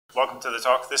Welcome to the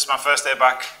talk. This is my first day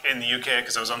back in the UK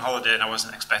because I was on holiday and I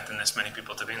wasn't expecting this many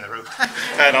people to be in the room.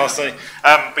 Honestly.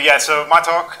 But yeah, so my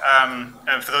talk,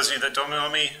 for those of you that don't know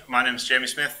me, my name is Jamie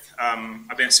Smith.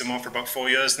 I've been at Sumo for about 4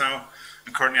 years now.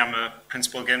 And currently I'm a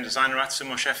principal game designer at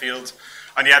Sumo Sheffield.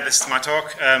 And yeah, this is my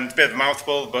talk. It's a bit of a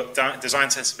mouthful, but design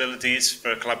sensibilities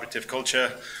for a collaborative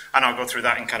culture. And I'll go through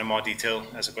that in kind of more detail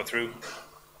as I go through.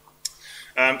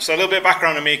 So a little bit of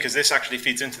background on me, because this actually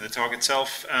feeds into the talk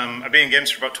itself. I've been in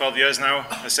games for about 12 years now.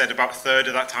 I said about a third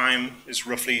of that time is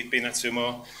roughly been at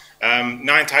Sumo.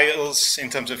 9 titles in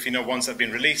terms of ones that have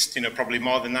been released. Probably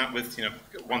more than that with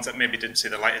ones that maybe didn't see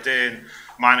the light of day and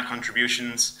minor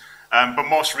contributions. But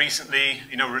most recently,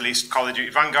 released Call of Duty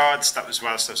Vanguards. That was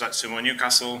whilst I was at Sumo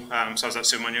Newcastle. So I was at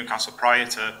Sumo Newcastle prior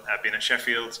to being at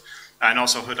Sheffield. And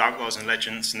also Hood Outlaws and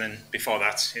Legends, and then before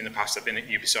that, in the past, I've been at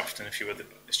Ubisoft and a few other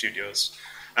studios.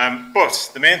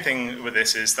 But the main thing with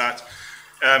this is that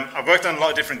I've worked on a lot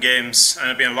of different games,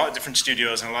 and I've been in a lot of different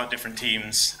studios and a lot of different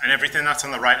teams, and everything that's on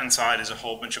the right-hand side is a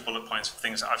whole bunch of bullet points of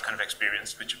things that I've kind of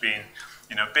experienced, which have been,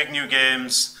 big new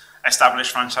games,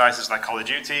 established franchises like Call of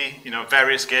Duty,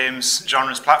 various games,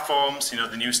 genres, platforms,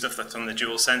 the new stuff that's on the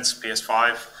DualSense,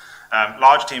 PS5,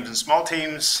 large teams and small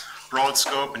teams, broad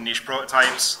scope and niche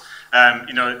prototypes.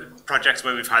 Projects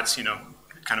where we've had,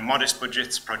 kind of modest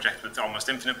budgets, projects with almost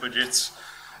infinite budgets.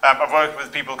 I've worked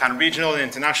with people kind of regional and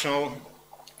international,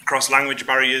 across language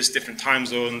barriers, different time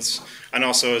zones, and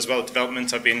also as well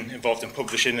development. I've been involved in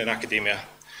publishing and academia.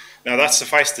 Now that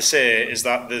suffice to say is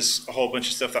that there's a whole bunch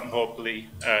of stuff that I'm hopefully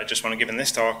just want to give in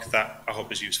this talk that I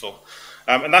hope is useful.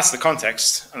 And that's the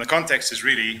context, and the context is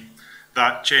really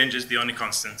that change is the only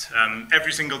constant.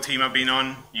 Every single team I've been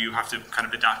on, you have to kind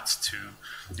of adapt to,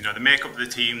 the makeup of the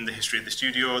team, the history of the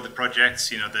studio, the projects,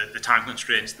 the time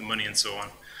constraints, the money, and so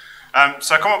on.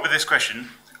 So I come up with this question,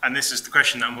 and this is the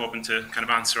question that I'm hoping to kind of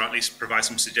answer, or at least provide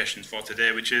some suggestions for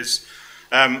today, which is,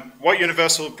 what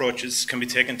universal approaches can be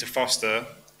taken to foster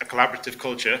a collaborative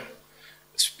culture,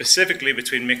 specifically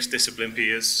between mixed discipline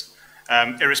peers,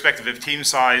 irrespective of team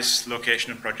size,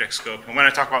 location, and project scope. And when I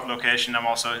talk about location, I'm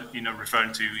also,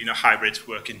 referring to, hybrid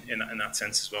working in that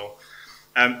sense as well.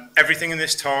 Everything in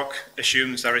this talk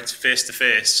assumes that it's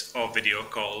face-to-face or video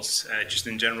calls, just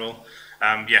in general.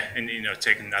 And,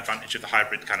 taking advantage of the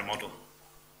hybrid kind of model.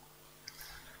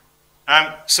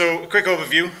 So a quick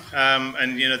overview,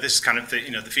 and, this is kind of the,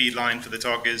 the feed line for the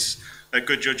talk is that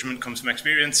good judgment comes from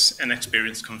experience, and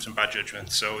experience comes from bad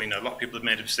judgment. So, a lot of people have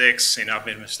made mistakes, I've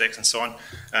made mistakes and so on,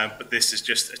 but this is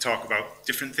just a talk about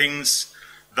different things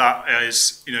that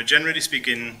is, generally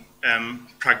speaking,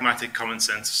 pragmatic common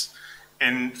sense.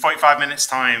 In 45 minutes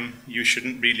time, you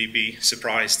shouldn't really be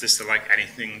surprised as to like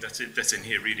anything that's in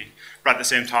here really. But at the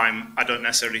same time, I don't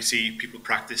necessarily see people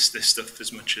practice this stuff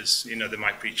as much as, they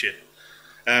might preach it.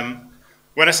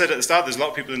 When I said at the start there's a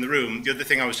lot of people in the room, the other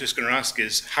thing I was just going to ask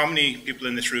is how many people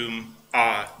in this room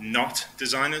are not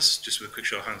designers? Just with a quick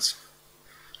show of hands.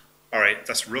 All right,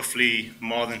 that's roughly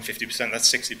more than 50%, that's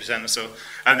 60% or so.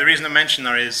 And the reason I mention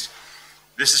that is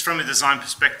this is from a design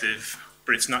perspective,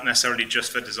 but it's not necessarily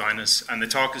just for designers. And the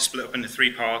talk is split up into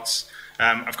 3 parts.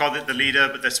 I've called it the leader,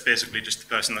 but that's basically just the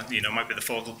person that might be the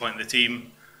focal point of the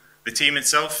team. The team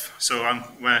itself, so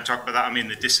when I talk about that, I mean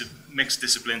the mixed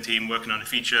discipline team working on a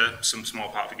feature, some small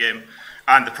part of the game,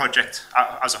 and the project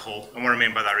as a whole. And what I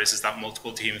mean by that is that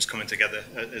multiple teams coming together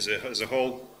as a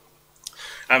whole.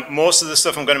 Most of the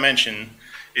stuff I'm going to mention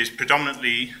is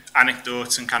predominantly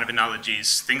anecdotes and kind of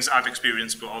analogies, things that I've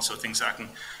experienced, but also things that I can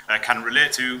kind of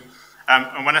relate to.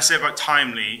 And when I say about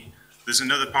timely, there's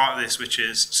another part of this, which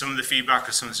is some of the feedback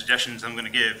or some of the suggestions I'm going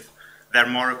to give, they're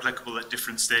more applicable at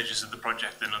different stages of the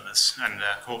project than others, and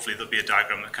hopefully there'll be a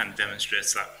diagram that kind of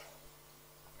demonstrates that.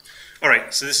 All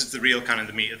right, so this is the real kind of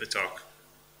the meat of the talk.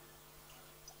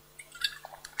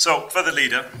 So for the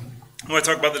leader, when I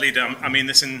talk about the leader, I mean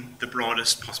this in the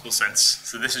broadest possible sense.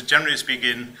 So this is generally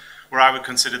speaking where I would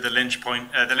consider the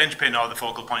linchpin or the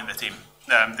focal point of the team.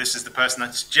 This is the person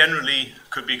that's generally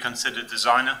could be considered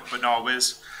designer, but not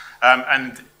always.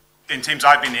 And in teams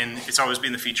I've been in, it's always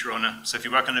been the feature owner. So if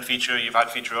you work on a feature, you've had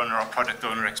feature owner or product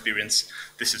owner experience,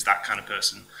 this is that kind of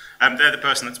person. They're the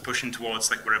person that's pushing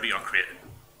towards like wherever you're creating.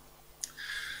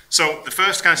 So the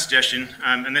first kind of suggestion,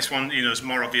 and this one is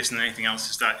more obvious than anything else,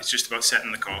 is that it's just about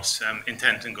setting the course,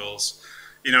 intent and goals.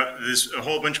 There's a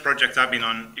whole bunch of projects I've been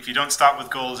on. If you don't start with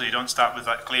goals or you don't start with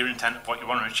that clear intent of what you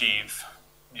want to achieve,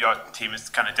 your team is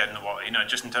kind of dead in the water.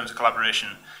 Just in terms of collaboration,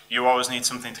 you always need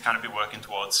something to kind of be working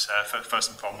towards first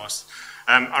and foremost.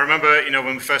 I remember,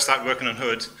 when we first started working on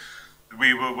Hood,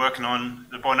 we were working on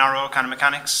the bow and arrow kind of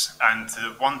mechanics, and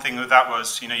the one thing with that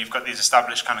was, you've got these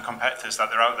established kind of competitors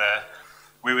that are out there,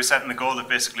 we were setting the goal of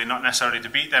basically not necessarily to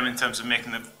beat them in terms of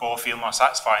making the bow feel more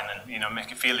satisfying and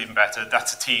make it feel even better.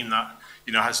 That's a team that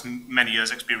has many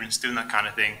years experience doing that kind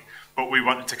of thing. But we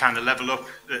wanted to kind of level up,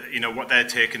 what they're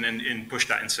taking and push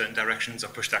that in certain directions or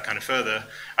push that kind of further.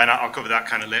 And I'll cover that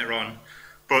kind of later on.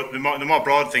 But the more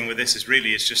broad thing with this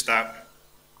is just that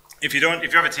if you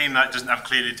have a team that doesn't have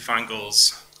clearly defined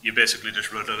goals, you're basically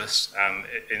just rudderless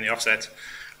in the offset.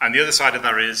 And the other side of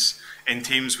that is in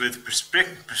teams with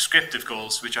prescriptive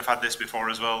goals, which I've had this before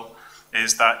as well,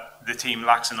 is that the team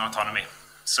lacks an autonomy.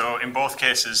 So in both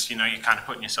cases, you're kind of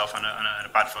putting yourself on a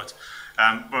bad foot.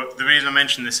 But the reason I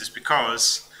mention this is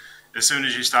because as soon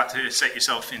as you start to set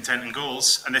yourself intent and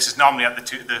goals, and this is normally at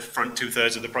the front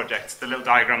 2/3 of the project, the little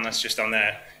diagram that's just on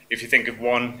there, if you think of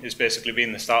 1 is basically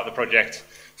being the start of the project,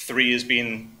 3 is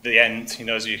being the end,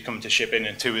 as you come to shipping,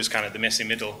 and 2 is kind of the messy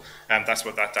middle, and that's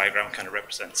what that diagram kind of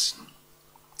represents.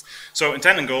 So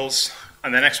intent and goals,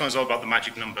 and the next one is all about the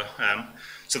magic number.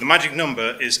 So the magic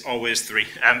number is always 3.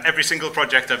 Every single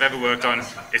project I've ever worked on,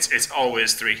 it's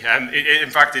always 3. In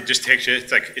fact, it just takes you,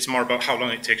 it's more about how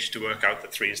long it takes you to work out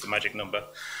that 3 is the magic number.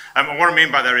 And what I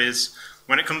mean by that is,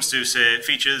 when it comes to, say,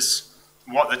 features,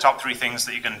 what are the top 3 things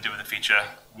that you're going to do with the feature?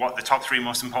 What are the top 3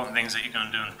 most important things that you're going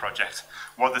to do in the project?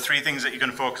 What are the 3 things that you're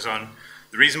going to focus on?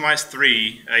 The reason why it's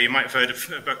 3, you might have heard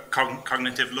about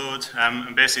cognitive load,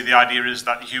 and basically the idea is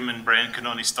that the human brain can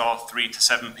only store 3 to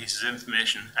 7 pieces of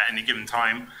information at any given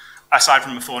time, aside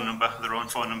from a phone number, their own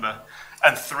phone number,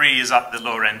 and 3 is at the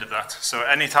lower end of that. So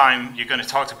anytime you're going to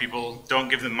talk to people, don't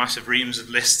give them massive reams of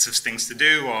lists of things to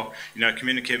do, or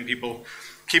communicate with people.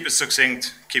 Keep it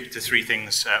succinct, keep it to 3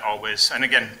 things always. And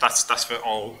again, that's for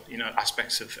all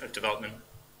aspects of development.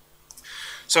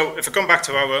 So if I come back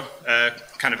to our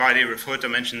kind of idea of HUD, I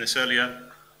mentioned this earlier,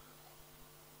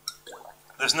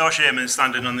 there's no shame in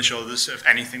standing on the shoulders of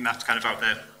anything that's kind of out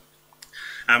there.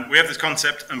 We have this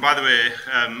concept, and by the way,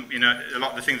 a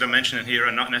lot of the things I'm mentioning here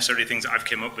are not necessarily things that I've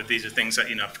come up with. These are things that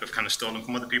I've kind of stolen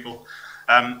from other people.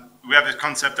 We have this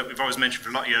concept that we've always mentioned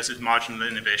for a lot of years as marginal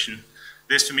innovation.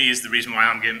 This for me is the reason why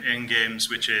I'm in games,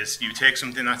 which is you take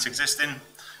something that's existing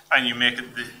and you make it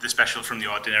the special from the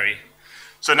ordinary.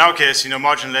 So in our case,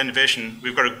 marginal innovation,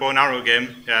 we've got a bow and arrow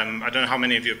game. I don't know how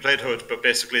many of you have played HUD, but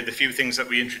basically the few things that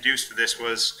we introduced for this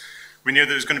was we knew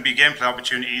there was going to be gameplay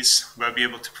opportunities where we'd be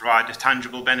able to provide a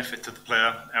tangible benefit to the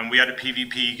player, and we had a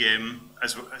PvP game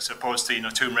as opposed to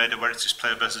Tomb Raider where it's just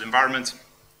player versus environment.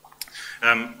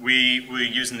 We were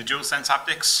using the DualSense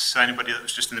haptics, so anybody that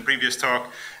was just in the previous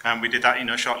talk, we did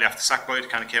that shortly after Sackboy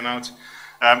kind of came out.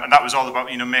 And that was all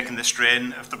about making the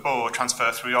strain of the bow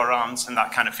transfer through your arms and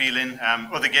that kind of feeling.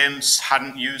 Other games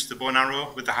hadn't used the bow and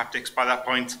arrow with the haptics by that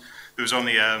point. There was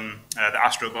only the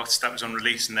Astrobots that was on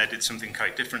release, and they did something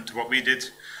quite different to what we did.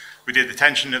 We did the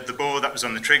tension of the bow that was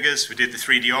on the triggers. We did the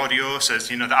 3D audio, so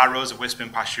the arrows are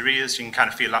whispering past your ears. You can kind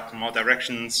of feel that from all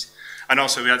directions. And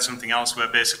also we had something else where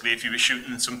basically if you were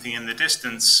shooting something in the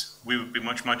distance, we would be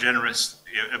much more generous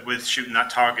with shooting that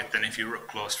target than if you were up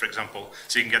close, for example.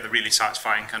 So you can get the really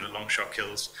satisfying kind of long shot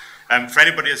kills. For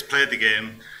anybody that's played the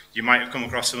game, you might have come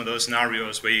across some of those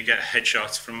scenarios where you get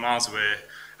headshots from miles away.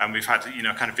 And we've had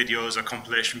kind of videos or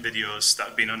compilation videos that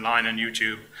have been online on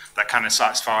YouTube that kind of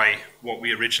satisfy what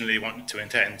we originally wanted to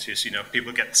intend to.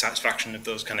 People get the satisfaction of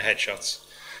those kind of headshots.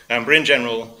 But in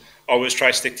general, always try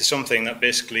to stick to something that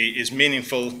basically is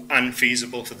meaningful and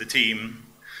feasible for the team,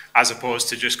 as opposed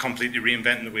to just completely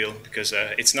reinventing the wheel, because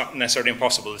it's not necessarily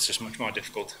impossible, it's just much more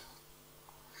difficult.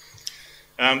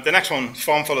 The next one,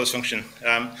 form follows function.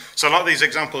 So a lot of these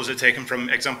examples are taken from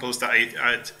examples that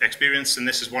I'd experienced, and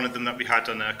this is one of them that we had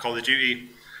on Call of Duty.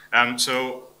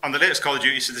 So on the latest Call of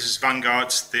Duty, so this is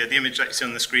Vanguard, the image that you see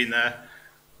on the screen there.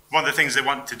 One of the things they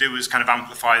wanted to do was kind of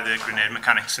amplify the grenade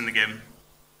mechanics in the game.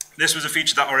 This was a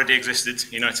feature that already existed.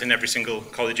 It's in every single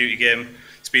Call of Duty game.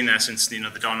 It's been there since the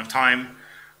dawn of time.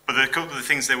 But a couple of the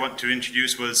things they want to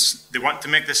introduce was they want to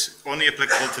make this only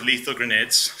applicable to lethal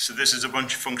grenades. So this is a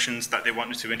bunch of functions that they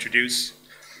wanted to introduce.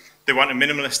 They want a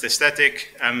minimalist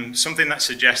aesthetic, something that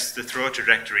suggests the throw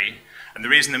trajectory. And the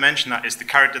reason they mention that is the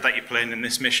character that you're playing in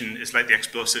this mission is like the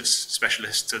explosives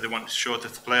specialist. So they want to show to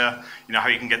the player, how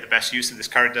you can get the best use of this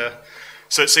character.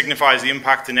 So it signifies the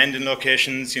impact and ending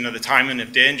locations, the timing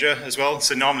of danger as well.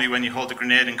 So normally when you hold a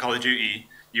grenade in Call of Duty,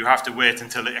 you have to wait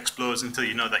until it explodes until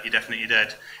you know that you're definitely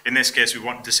dead. In this case, we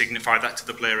wanted to signify that to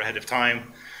the player ahead of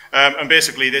time. And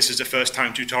basically, this is a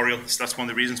first-time tutorial. So that's one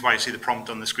of the reasons why you see the prompt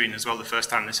on the screen as well, the first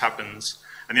time this happens.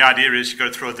 And the idea is you've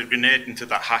got to throw the grenade into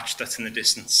that hatch that's in the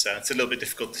distance. It's a little bit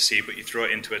difficult to see, but you throw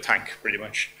it into a tank, pretty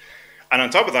much. And on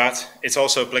top of that, it's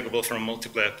also applicable for a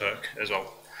multiplayer perk as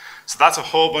well. So that's a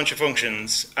whole bunch of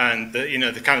functions, and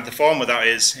the kind of the form of that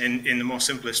is, in the most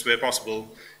simplest way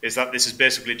possible, is that this is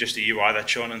basically just a UI that's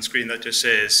shown on screen that just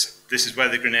says, this is where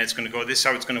the grenade's going to go, this is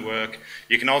how it's going to work.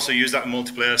 You can also use that in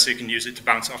multiplayer, so you can use it to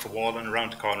bounce off a wall and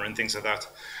around a corner and things like that.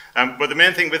 But the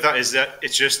main thing with that is that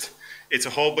it's a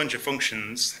whole bunch of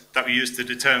functions that we use to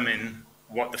determine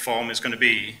what the form is going to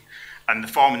be. And the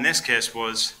form in this case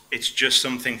it's just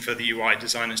something for the UI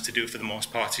designers to do for the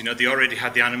most part. They already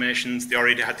had the animations, they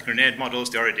already had the grenade models,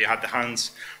 they already had the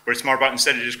hands, where it's more about,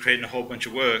 instead of just creating a whole bunch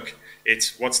of work,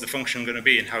 it's what's the function going to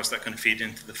be and how's that going to feed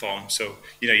into the form. So,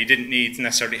 you didn't need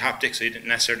necessarily haptics, or you didn't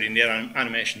necessarily need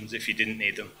animations if you didn't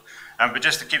need them. But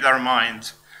just to keep that in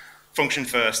mind, function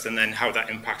first and then how that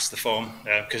impacts the form,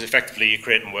 because effectively you're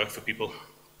creating work for people.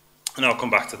 And I'll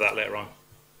come back to that later on.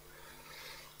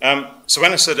 So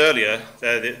when I said earlier,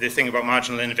 the thing about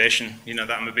marginal innovation, that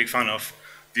I'm a big fan of,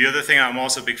 the other thing I'm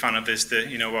also a big fan of is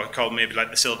what I call maybe like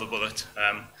the silver bullet.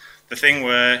 The thing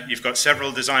where you've got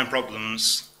several design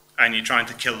problems and you're trying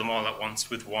to kill them all at once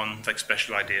with one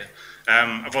special idea.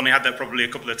 I've only had that probably a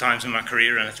couple of times in my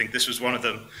career, and I think this was one of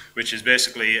them, which is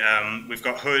basically, we've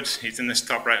got Hood, he's in this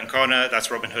top right-hand corner,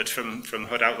 that's Robin Hood from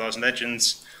Hood Outlaws and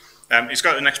Legends. He's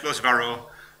got an explosive arrow.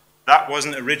 That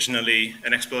wasn't originally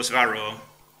an explosive arrow.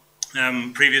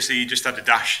 Previously, you just had a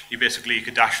dash. You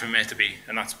could dash from A to B,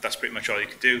 and that's pretty much all you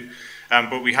could do.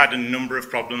 But we had a number of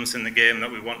problems in the game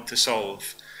that we wanted to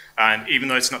solve. And even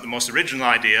though it's not the most original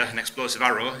idea, an explosive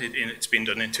arrow, it's been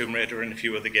done in Tomb Raider and a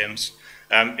few other games,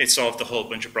 it solved a whole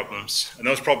bunch of problems. And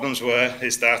those problems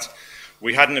is that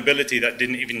we had an ability that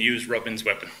didn't even use Robin's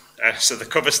weapon. So the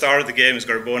cover star of the game has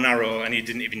got a bow and arrow, and he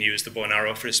didn't even use the bow and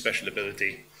arrow for his special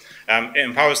ability. It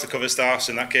empowers the cover star,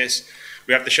 so in that case,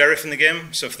 we have the sheriff in the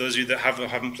game. So for those of you that have or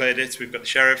haven't played it, we've got the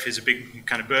sheriff. He's a big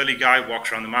kind of burly guy,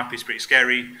 walks around the map, he's pretty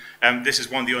scary. This is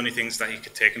one of the only things that he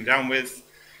could take him down with.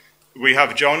 We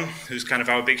have John, who's kind of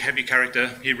our big heavy character.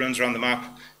 He runs around the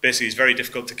map. Basically, he's very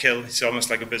difficult to kill. He's almost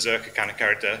like a berserker kind of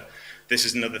character. This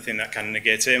is another thing that kind of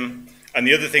negates him. And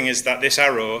the other thing is that this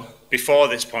arrow, before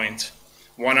this point,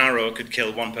 one arrow could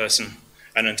kill one person.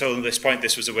 And until this point,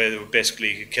 this was a way that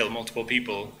basically you could kill multiple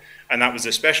people. And that was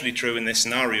especially true in this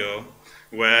scenario,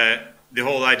 where the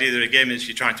whole idea of the game is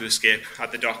you're trying to escape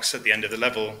at the docks at the end of the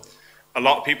level. A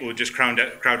lot of people would just crowd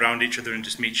around each other and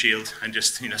just meet shield and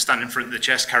just stand in front of the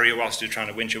chest carrier whilst you're trying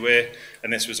to winch away,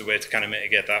 and this was a way to kind of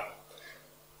mitigate that.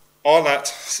 All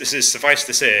that, this is suffice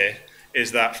to say,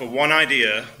 is that for one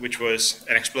idea, which was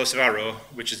an explosive arrow,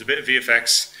 which is a bit of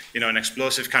VFX, an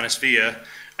explosive kind of sphere,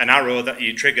 an arrow that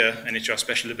you trigger and it's your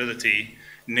special ability,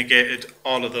 negated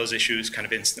all of those issues kind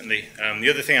of instantly. The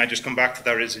other thing I just come back to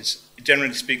there is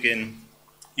generally speaking,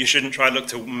 you shouldn't try to look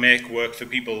to make work for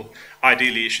people.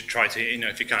 Ideally, you should try to,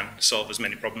 if you can, solve as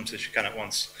many problems as you can at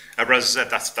once. But as I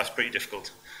said, that's pretty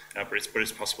difficult, but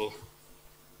it's possible.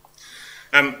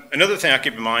 Another thing I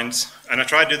keep in mind, and I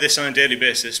try to do this on a daily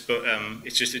basis, but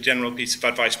it's just a general piece of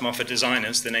advice more for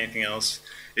designers than anything else,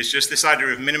 is just this idea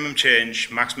of minimum change,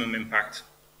 maximum impact.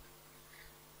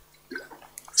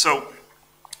 So,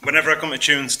 whenever I come to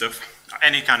tune stuff,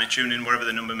 any kind of tuning, whatever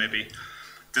the number may be,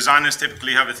 designers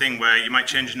typically have a thing where you might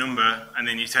change a number and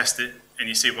then you test it and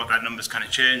you see what that number's kind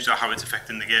of changed or how it's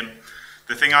affecting the game.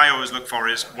 The thing I always look for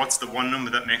is what's the one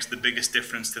number that makes the biggest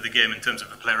difference to the game in terms of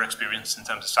the player experience, in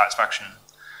terms of satisfaction.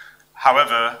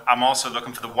 However, I'm also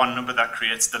looking for the one number that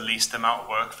creates the least amount of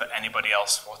work for anybody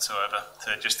else whatsoever,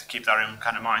 just to keep that in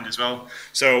kind of mind as well.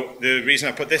 So the reason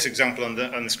I put this example on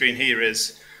the screen here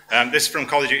is, this is from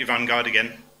Call of Duty Vanguard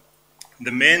again.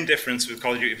 The main difference with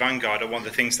Call of Duty Vanguard, or one of the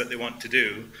things that they wanted to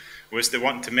do, was they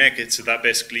wanted to make it so that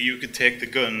basically you could take the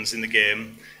guns in the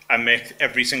game and make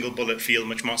every single bullet feel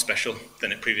much more special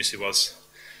than it previously was.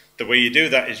 The way you do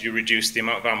that is you reduce the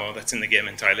amount of ammo that's in the game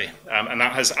entirely. And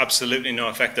that has absolutely no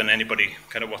effect on anybody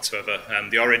kind of whatsoever.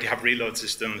 They already have reload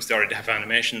systems, they already have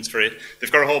animations for it.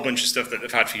 They've got a whole bunch of stuff that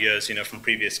they've had for years, from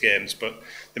previous games. But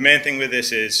the main thing with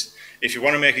this is, if you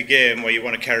want to make a game where you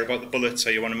want to care about the bullets,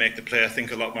 or you want to make the player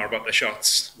think a lot more about the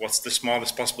shots, what's the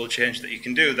smallest possible change that you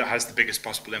can do that has the biggest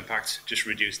possible impact? Just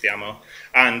reduce the ammo.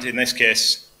 And in this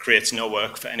case, creates no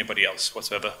work for anybody else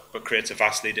whatsoever, but creates a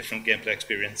vastly different gameplay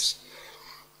experience.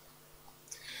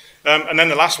 And then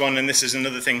the last one, and this is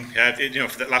another thing,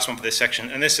 for the last one for this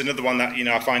section, and this is another one that,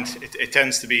 I find it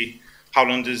tends to be, how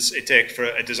long does it take for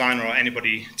a designer or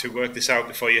anybody to work this out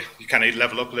before you kind of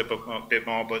level up a little bit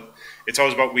more, but it's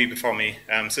always about we before me.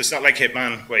 So it's not like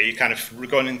Hitman, where you kind of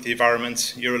going into the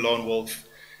environment, you're a lone wolf.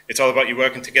 It's all about you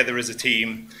working together as a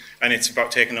team, and it's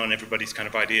about taking on everybody's kind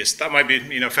of ideas. That might be,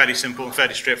 fairly simple,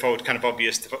 fairly straightforward, kind of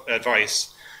obvious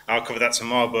advice. I'll cover that some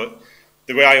more, but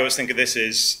the way I always think of this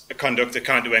is a conductor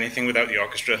can't do anything without the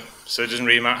orchestra. So it doesn't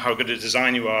really matter how good a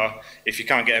design you are, if you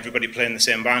can't get everybody playing the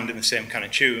same band in the same kind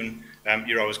of tune,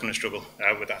 you're always going to struggle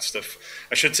with that stuff.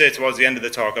 I should say towards the end of the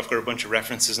talk, I've got a bunch of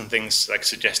references and things like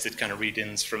suggested kind of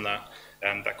read-ins from that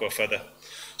that go further.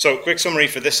 So quick summary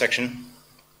for this section.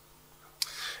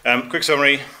 Quick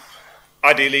summary,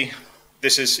 ideally,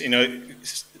 this is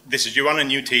you're on a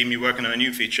new team, you're working on a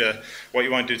new feature, what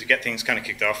you want to do to get things kind of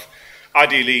kicked off.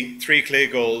 Ideally, 3 clear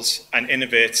goals and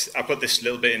innovate. I put this a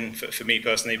little bit in for me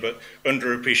personally, but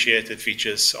underappreciated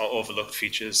features or overlooked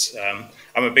features.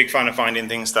 I'm a big fan of finding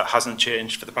things that hasn't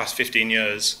changed for the past 15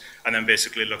 years and then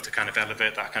basically look to kind of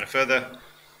elevate that kind of further.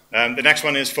 The next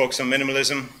one is focus on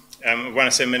minimalism. When I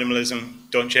say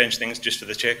minimalism, don't change things just for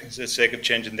the sake of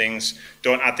changing things.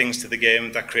 Don't add things to the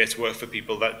game that creates work for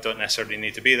people that don't necessarily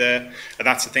need to be there. And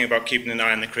that's the thing about keeping an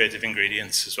eye on the creative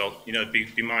ingredients as well. You know,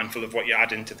 be mindful of what you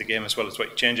add into the game as well as what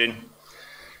you're changing.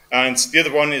 And the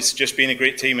other one is just being a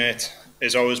great teammate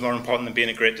is always more important than being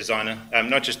a great designer.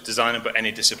 Not just designer, but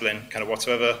any discipline kind of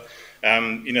whatsoever.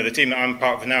 You know, the team that I'm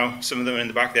part of now, some of them are in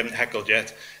the back, they haven't heckled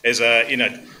yet, is, you know,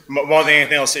 more than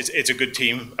anything else, it's a good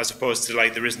team, as opposed to,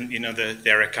 like, there isn't, you know, the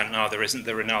Eric Cantona, there isn't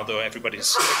the Ronaldo,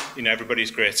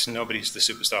 everybody's great, nobody's the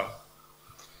superstar.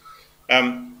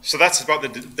 So that's about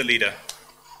the leader.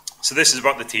 So this is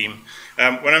about the team.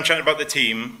 When I'm chatting about the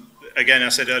team, again, I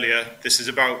said earlier, this is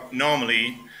about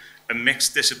normally a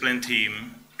mixed discipline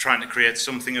team trying to create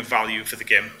something of value for the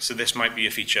game. So this might be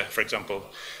a feature, for example.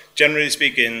 Generally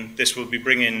speaking, this will be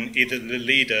bringing either the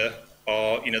leader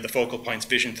or, you know, the focal point's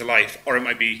vision to life, or it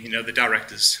might be, you know, the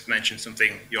directors have mentioned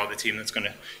something, you're the team that's going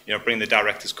to, you know, bring the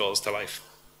director's goals to life.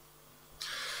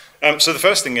 So the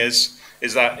first thing is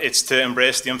that it's to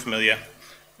embrace the unfamiliar.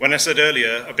 When I said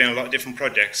earlier, I've been on a lot of different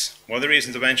projects. One of the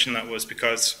reasons I mentioned that was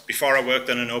because before I worked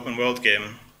on an open world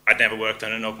game, I'd never worked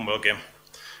on an open world game.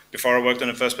 Before I worked on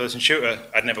a first-person shooter,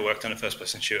 I'd never worked on a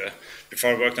first-person shooter. Before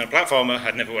I worked on a platformer,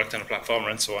 I'd never worked on a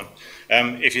platformer, and so on.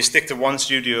 If you stick to one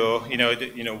studio, you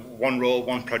know, one role,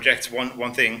 one project,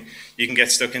 one thing, you can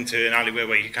get stuck into an alleyway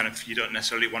where you don't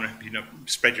necessarily want to, you know,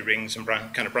 spread your wings and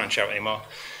branch out anymore.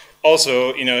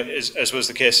 Also, you know, as was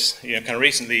the case, you know, kind of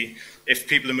recently, if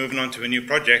people are moving on to a new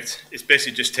project, it's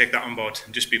basically just take that on board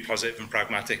and just be positive and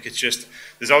pragmatic. It's just,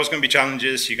 there's always going to be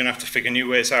challenges. You're going to have to figure new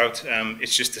ways out.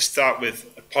 It's just to start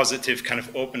with a positive kind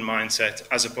of open mindset,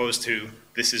 as opposed to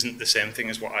this isn't the same thing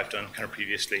as what I've done kind of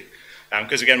previously.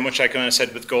 Because again, much like I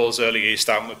said with goals earlier, you're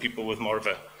starting with people with more of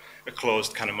a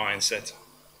closed kind of mindset.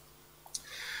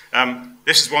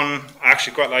 This is one I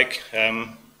actually quite like.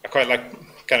 I quite like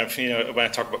kind of, you know, when I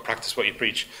talk about practice what you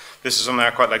preach. This is something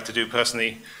I quite like to do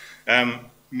personally.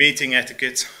 Meeting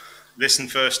etiquette, listen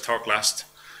first, talk last.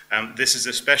 This is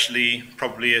especially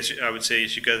probably, as I would say,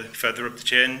 as you go further up the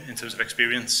chain in terms of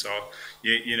experience, or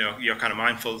you know, you're kind of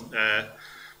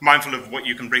mindful of what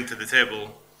you can bring to the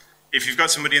table. If you've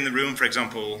got somebody in the room, for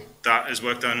example, that has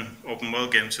worked on open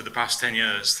world games for the past 10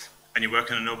 years, and you're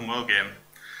working on an open world game,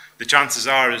 the chances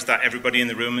are is that everybody in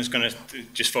the room is going to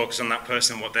just focus on that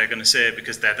person, what they're going to say,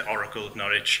 because they're the oracle of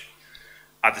knowledge.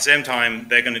 At the same time,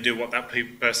 they're going to do what that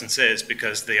person says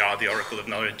because they are the oracle of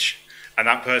knowledge. And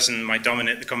that person might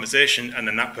dominate the conversation, and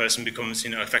then that person becomes, you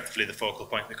know, effectively the focal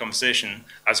point of the conversation,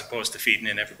 as opposed to feeding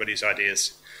in everybody's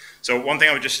ideas. So one thing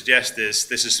I would just suggest is,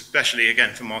 this is especially,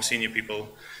 again, for more senior people,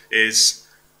 is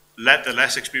let the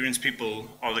less experienced people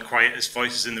or the quietest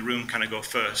voices in the room kind of go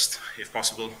first, if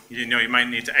possible. You know, you might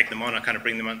need to egg them on or kind of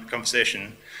bring them into the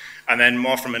conversation. And then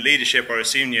more from a leadership or a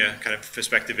senior kind of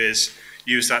perspective is,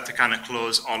 use that to kind of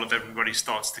close all of everybody's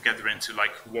thoughts together into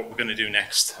like what we're going to do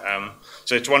next.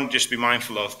 So it's one to just be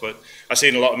mindful of, but I see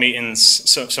in a lot of meetings,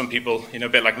 some people, you know, a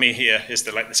bit like me here, is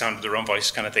they like the sound of their own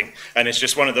voice kind of thing. And it's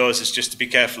just one of those, is just to be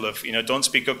careful of, you know, don't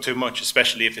speak up too much,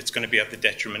 especially if it's going to be at the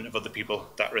detriment of other people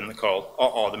that are in the call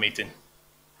or the meeting.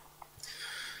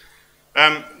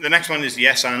 The next one is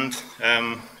yes and.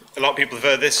 A lot of people have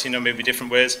heard this, you know, maybe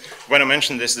different ways. When I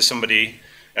mentioned this to somebody,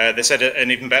 they said an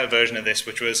even better version of this,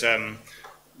 which was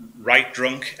write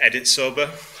drunk, edit sober,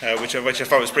 which I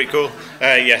thought was pretty cool.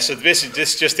 Yeah, so basically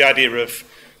this is just the idea of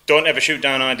don't ever shoot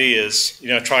down ideas, you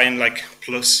know, try and like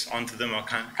plus onto them or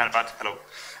kind of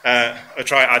add, or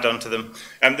try add on to them.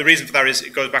 The reason for that is,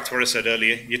 it goes back to what I said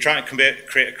earlier, you're trying to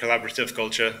create a collaborative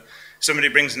culture. Somebody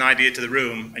brings an idea to the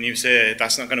room and you say,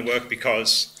 that's not going to work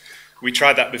because we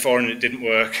tried that before and it didn't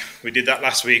work. We did that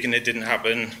last week and it didn't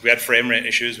happen. We had frame rate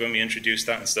issues when we introduced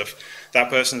that and stuff.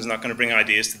 That person's not going to bring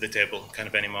ideas to the table kind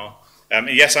of anymore.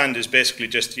 Yes and is basically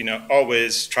just, you know,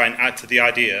 always try and add to the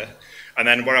idea. And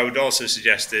then what I would also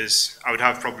suggest is I would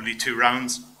have probably 2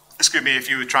 rounds. This could be if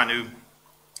you were trying to,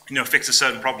 you know, fix a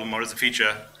certain problem or as a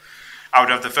feature. I would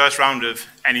have the first round of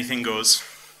anything goes.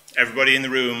 Everybody in the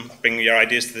room, bring your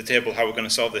ideas to the table, how we're going to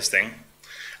solve this thing.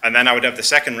 And then I would have the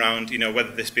second round, whether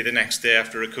this be the next day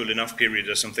after a cooling off period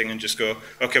or something, and just go,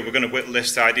 okay, we're going to whittle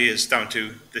list ideas down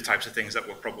to the types of things that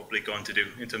we're probably going to do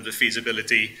in terms of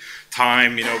feasibility,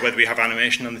 time, whether we have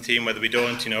animation on the team, whether we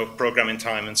don't, programming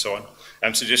time and so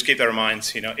on. So just keep that in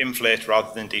mind, inflate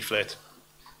rather than deflate.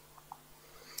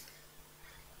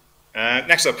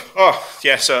 Next up,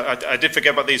 so I did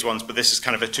forget about these ones, but this is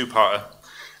kind of a two-parter.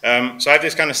 So I have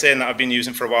this kind of saying that I've been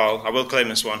using for a while. I will claim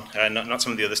this one, not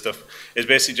some of the other stuff. It's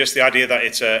basically just the idea that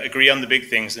it's agree on the big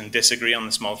things and disagree on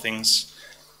the small things.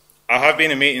 I have been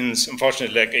in meetings,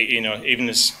 unfortunately, like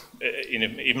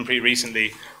even pretty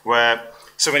recently, where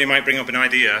somebody might bring up an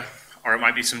idea, or it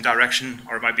might be some direction,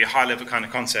 or it might be a high-level kind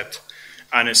of concept.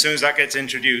 And as soon as that gets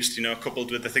introduced,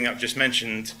 coupled with the thing I've just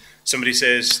mentioned, somebody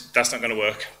says that's not going to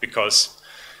work because.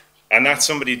 And that's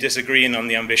somebody disagreeing on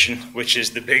the ambition, which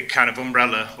is the big kind of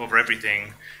umbrella over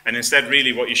everything. And instead,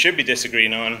 really, what you should be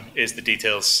disagreeing on is the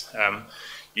details.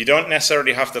 You don't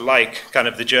necessarily have to like kind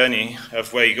of the journey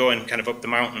of where you're going kind of up the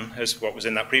mountain, as what was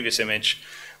in that previous image,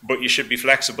 but you should be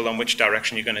flexible on which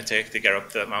direction you're going to take to get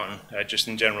up that mountain, just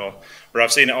in general. But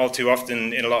I've seen it all too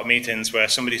often in a lot of meetings where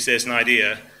somebody says an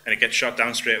idea and it gets shot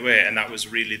down straight away, and that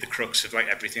was really the crux of like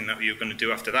everything that you're going to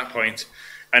do after that point.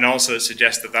 And also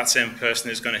suggest that that same person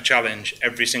is going to challenge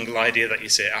every single idea that you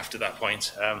say after that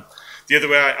point. The other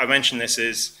way I mention this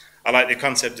is, I like the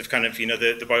concept of kind of,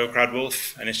 the biocrad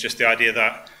wolf, and it's just the idea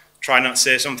that try not to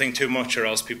say something too much or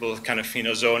else people kind of,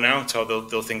 zone out, or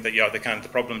they'll think that you're the kind of the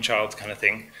problem child kind of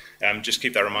thing. Just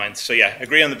keep that in mind. So yeah,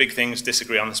 agree on the big things,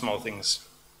 disagree on the small things.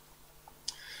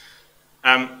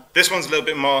 This one's a little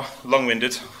bit more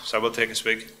long-winded, so I will take a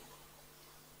swig.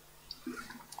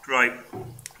 Right.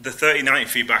 The 30-90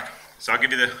 feedback. So I'll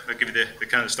give you the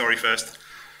kind of story first.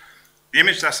 The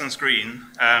image that's on screen,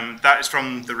 that is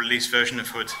from the release version of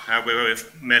Hood, where we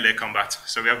have melee combat.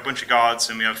 So we have a bunch of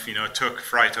guards, and we have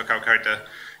Fry Tuck, our character.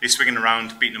 He's swinging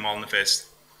around, beating them all in the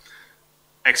face.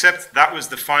 Except that was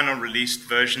the final released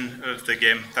version of the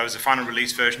game. That was the final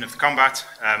release version of the combat.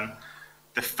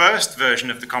 The first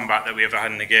version of the combat that we ever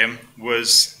had in the game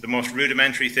was the most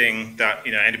rudimentary thing that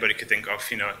anybody could think of.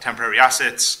 Temporary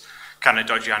assets, kind of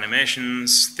dodgy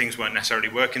animations, things weren't necessarily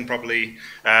working properly,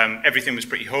 everything was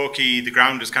pretty hokey, the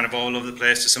ground was kind of all over the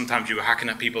place, so sometimes you were hacking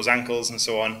at people's ankles and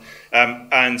so on.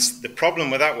 And the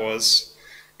problem with that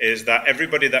is that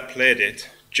everybody that played it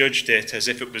judged it as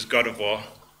if it was God of War,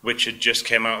 which had just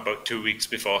came out about 2 weeks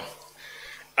before.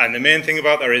 And the main thing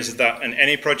about that is that in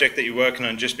any project that you're working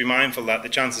on, just be mindful that the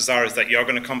chances are is that you're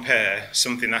going to compare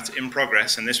something that's in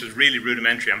progress, and this was really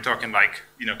rudimentary, I'm talking like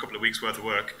a couple of weeks worth of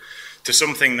work, to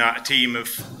something that a team of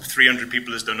 300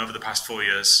 people has done over the past 4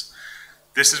 years.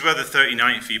 This is where the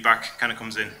 30-90 feedback kind of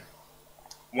comes in.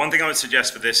 One thing I would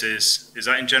suggest for this is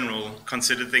that in general,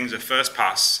 consider things a first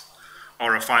pass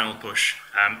or a final push.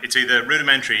 It's either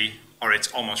rudimentary or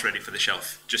it's almost ready for the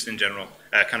shelf, just in general,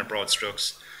 kind of broad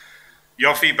strokes.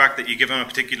 Your feedback that you give on a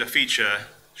particular feature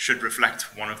should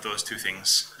reflect one of those two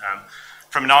things.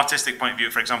 From an artistic point of view,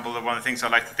 for example, one of the things I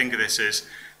like to think of this is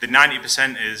the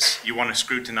 90% is you want to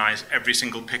scrutinize every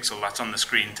single pixel that's on the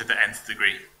screen to the nth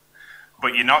degree.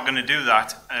 But you're not going to do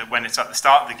that when it's at the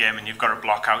start of the game and you've got a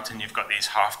block out and you've got these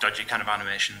half dodgy kind of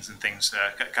animations and things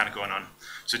kind of going on.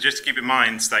 So just to keep in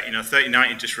mind that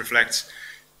 30-90 just reflects,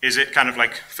 is it kind of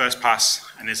like first pass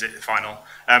and is it final?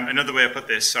 Another way I put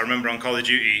this, I remember on Call of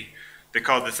Duty, they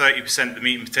called the 30% the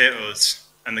meat and potatoes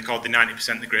and they called the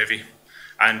 90% the gravy.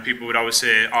 And people would always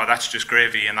say, oh, that's just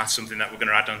gravy, and that's something that we're going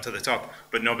to add on to the top.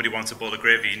 But nobody wants a bowl of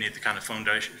gravy. You need the kind of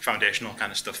foundational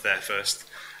kind of stuff there first.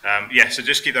 Yeah, so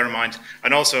just keep that in mind.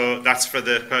 And also, that's for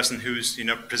the person who's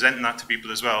presenting that to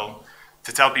people as well,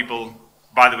 to tell people,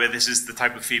 by the way, this is the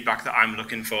type of feedback that I'm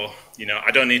looking for.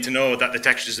 I don't need to know that the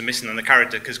textures are missing on the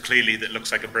character, because clearly that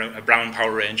looks like a brown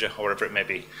Power Ranger, or whatever it may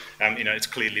be. It's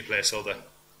clearly placeholder.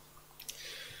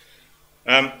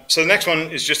 So the next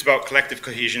one is just about collective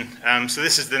cohesion. So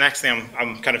this is the next thing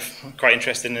I'm kind of quite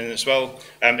interested in as well.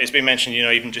 It's been mentioned,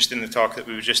 even just in the talk that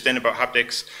we were just in about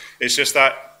haptics. It's just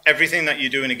that everything that you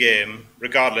do in a game,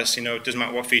 regardless, it doesn't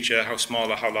matter what feature, how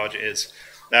small or how large it is,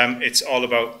 it's all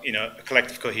about,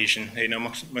 collective cohesion,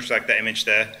 much like that image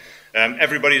there.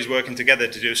 Everybody is working together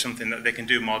to do something that they can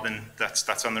do more than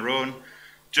that's on their own.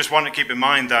 Just want to keep in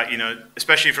mind that,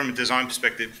 especially from a design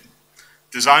perspective,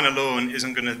 design alone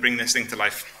isn't going to bring this thing to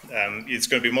life. It's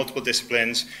going to be multiple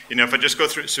disciplines. If I just go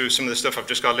through some of the stuff, I've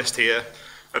just got a list here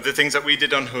of the things that we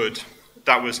did on Hood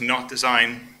that was not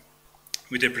design,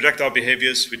 We did projectile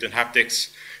behaviors, we did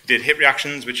haptics, we did hit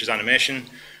reactions, which is animation,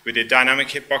 we did dynamic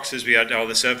hitboxes, we had all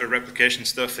the server replication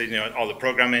stuff, all the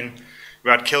programming. We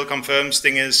had kill confirms,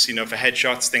 stingers, for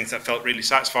headshots, things that felt really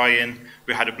satisfying.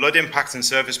 We had a blood impact and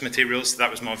surface materials, so that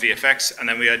was more VFX, and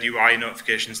then we had UI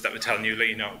notifications that were telling you,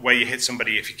 where you hit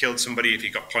somebody, if you killed somebody, if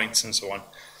you got points, and so on.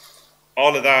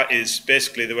 All of that is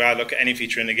basically the way I look at any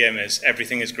feature in the game is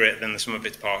everything is greater than the sum of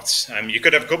its parts. You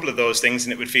could have a couple of those things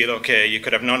and it would feel okay. You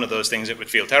could have none of those things, it would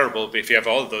feel terrible. But if you have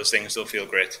all of those things, they'll feel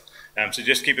great. So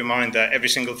just keep in mind that every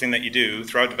single thing that you do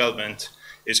throughout development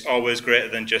is always greater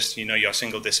than just your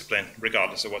single discipline,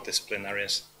 regardless of what discipline there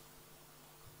is.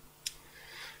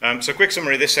 So quick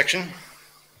summary of this section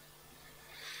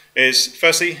is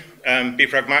firstly, be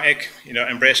pragmatic,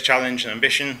 embrace challenge and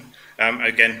ambition.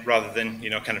 Again, rather than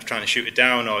kind of trying to shoot it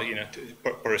down or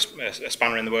put a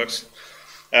spanner in the works.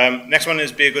 Next one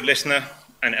is be a good listener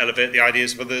and elevate the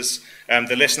ideas of others.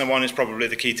 The listener one is probably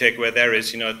the key takeaway there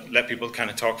is let people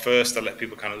kind of talk first or let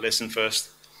people kind of listen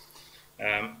first.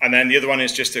 And then the other one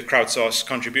is just to crowdsource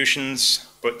contributions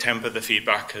but temper the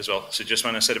feedback as well. So just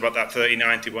when I said about that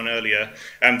 30-90 one earlier,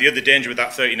 the other danger with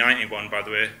that 30-90 one, by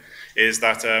the way, is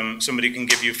that somebody can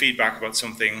give you feedback about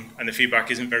something and the feedback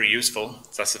isn't very useful.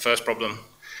 So that's the first problem.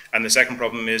 And the second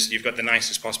problem is you've got the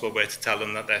nicest possible way to tell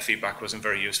them that their feedback wasn't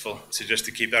very useful. So just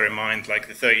to keep that in mind, like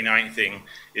the 30-90 thing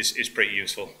is pretty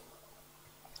useful,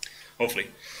 hopefully.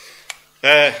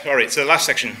 All right, so the last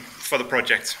section for the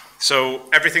project. So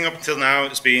everything up until now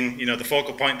has been, the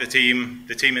focal point of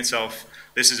the team itself.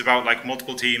 This is about like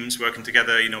multiple teams working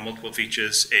together, multiple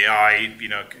features, AI,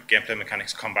 gameplay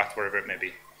mechanics, combat, wherever it may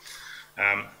be.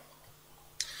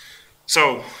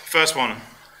 So, first one,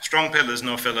 strong pillars,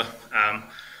 no filler.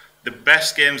 The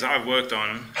best games that I've worked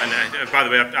on, and by the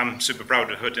way, I'm super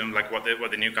proud of Hood and like what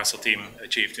the Newcastle team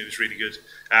achieved. It was really good.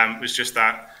 Was just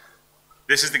that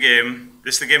this is the game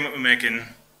that we're making.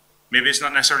 Maybe it's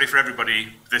not necessarily for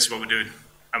everybody. But this is what we're doing,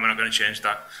 and we're not going to change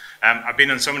that. I've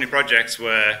been on so many projects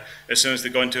where as soon as they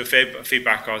go into a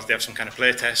feedback or they have some kind of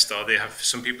play test or they have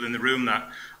some people in the room that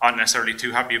aren't necessarily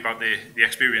too happy about the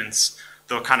experience,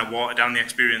 they'll kind of water down the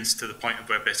experience to the point of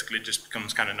where basically it just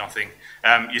becomes kind of nothing.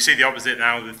 You see the opposite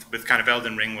now with kind of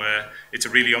Elden Ring, where it's a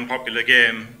really unpopular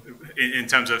game in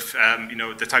terms of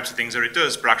the types of things that it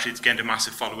does, but actually it's gained a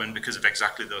massive following because of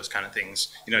exactly those kind of things.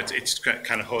 It's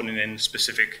kind of honing in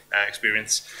specific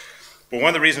experience. But one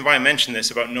of the reasons why I mentioned this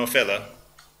about no filler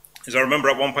is I remember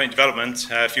at one point in development,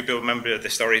 a few people remember the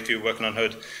story if you were working on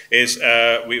Hood, is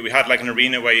we had like an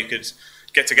arena where you could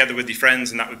get together with your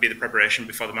friends and that would be the preparation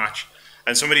before the match.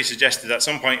 And somebody suggested at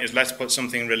some point is let's put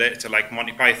something related to like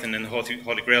Monty Python and the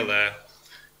Holy Grail there.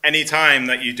 Any time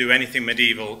that you do anything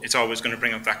medieval, it's always going to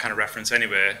bring up that kind of reference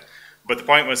anyway. But the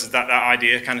point was that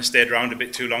idea kind of stayed around a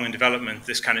bit too long in development,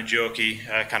 this kind of jokey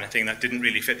kind of thing that didn't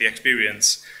really fit the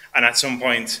experience. And at some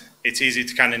point, it's easy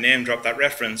to kind of name drop that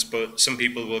reference, but some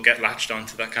people will get latched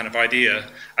onto that kind of idea,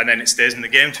 and then it stays in the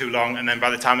game too long, and then by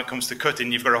the time it comes to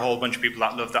cutting, you've got a whole bunch of people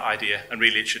that love that idea, and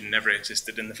really it should have never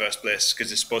existed in the first place,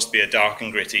 because it's supposed to be a dark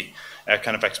and gritty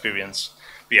kind of experience.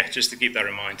 But yeah, just to keep that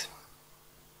in mind.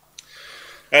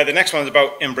 The next one is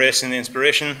about embracing the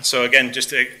inspiration. So again,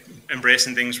 just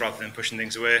embracing things rather than pushing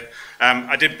things away.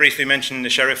 I did briefly mention the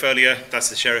sheriff earlier. That's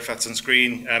the sheriff that's on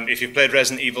screen. If you've played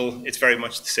Resident Evil, it's very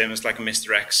much the same as like a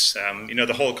Mr. X.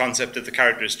 The whole concept of the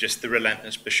character is just the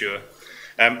relentless pursuer.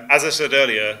 As I said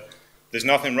earlier, there's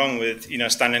nothing wrong with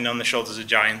standing on the shoulders of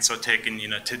giants or taking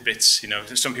tidbits.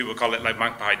 Some people call it like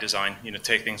magpie design.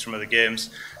 Take things from other games.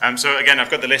 So again, I've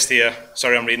got the list here.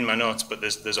 Sorry, I'm reading my notes, but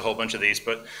there's a whole bunch of these.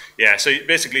 But yeah, so it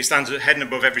basically stands head and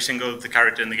above every single the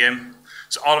character in the game.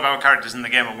 So all of our characters in the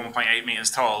game are 1.8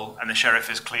 meters tall, and the sheriff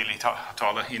is clearly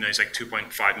taller. He's like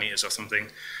 2.5 meters or something.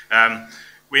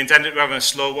 We intended to have a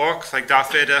slow walk, like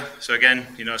Darth Vader. So again,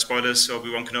 spoilers,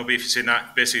 Obi-Wan Kenobi, if you've seen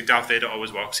that, basically Darth Vader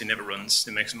always walks, he never runs.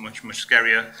 It makes him much, much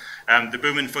scarier. The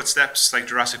booming footsteps, like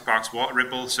Jurassic Park's water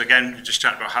ripple. So again, we just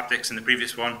chatted about haptics in the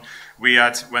previous one. We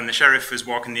had, when the sheriff is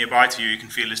walking nearby to you, you can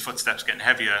feel his footsteps getting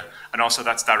heavier. And also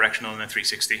that's directional in a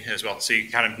 360 as well. So you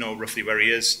kind of know roughly where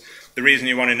he is. The reason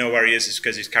you want to know where he is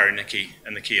because he's carrying a key,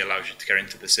 and the key allows you to get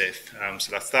into the safe. So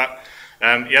that's that.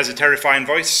 He has a terrifying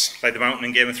voice, like the mountain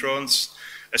in Game of Thrones.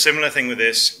 A similar thing with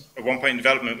this, at one point in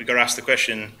development, we got asked the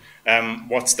question,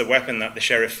 what's the weapon that the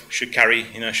sheriff should carry?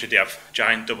 Should he have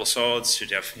giant double swords?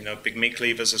 Should he have, big meat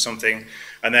cleavers or something?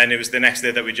 And then it was the next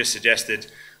day that we just suggested,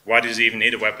 why does he even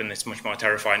need a weapon? It's much more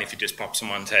terrifying if you just pop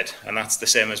someone's head. And that's the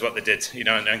same as what they did,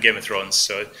 in Game of Thrones.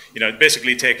 So,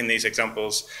 basically taking these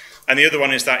examples. And the other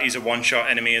one is that he's a one-shot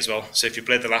enemy as well. So if you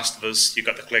played The Last of Us, you've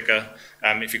got the clicker.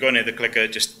 If you go near the clicker,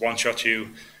 just one-shot you.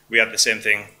 We had the same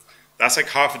thing. That's like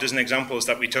half a dozen examples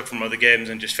that we took from other games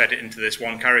and just fed it into this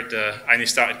one character, and you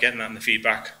started getting that in the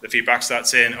feedback. The feedback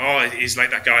starts saying, oh, he's like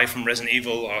that guy from Resident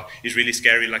Evil, or he's really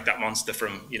scary like that monster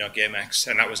from, you know, Game X,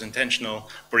 and that was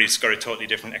intentional, but he's got a totally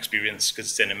different experience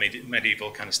because it's in a medieval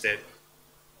kind of state.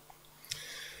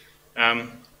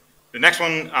 The next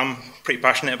one, I'm pretty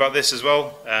passionate about this as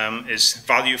well, is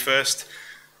value first.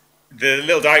 The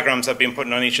little diagrams I've been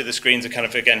putting on each of the screens are kind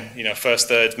of, again, you know, first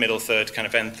third, middle third, kind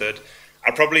of end third.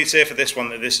 I'd probably say for this one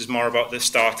that this is more about the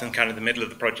start and kind of the middle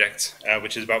of the project,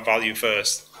 which is about value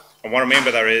first. And what I mean by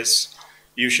that is,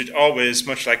 you should always,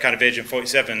 much like kind of Agent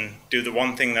 47, do the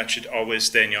one thing that should always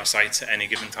stay in your sights at any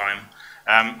given time.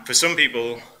 For some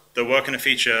people, they'll work on a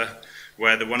feature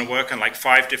where they want to work on like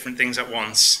 5 different things at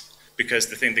once because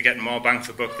they think they're getting more bang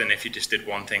for buck than if you just did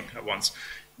one thing at once.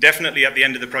 Definitely at the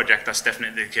end of the project, that's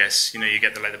definitely the case. You know, you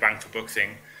get the bang for buck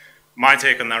thing. My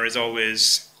take on that is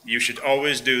always, you should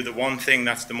always do the one thing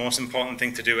that's the most important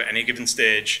thing to do at any given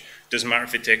stage. Doesn't matter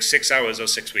if it takes 6 hours or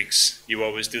 6 weeks, you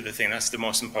always do the thing that's the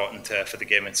most important for the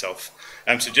game itself.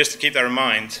 So just to keep that in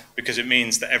mind, because it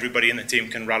means that everybody in the team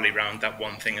can rally around that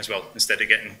one thing as well, instead of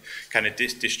getting kind of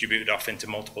distributed off into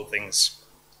multiple things.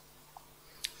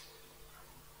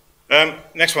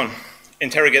 Next one,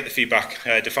 interrogate the feedback,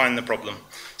 define the problem.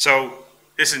 So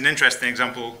this is an interesting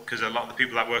example because a lot of the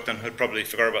people that worked on Hood probably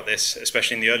forgot about this,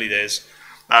 especially in the early days.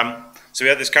 So we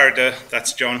had this character,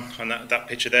 that's John, on that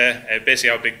picture there.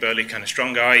 Basically our big burly kind of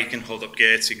strong guy. He can hold up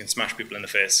gates, he can smash people in the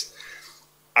face.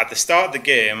 At the start of the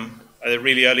game,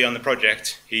 really early on the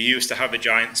project, he used to have a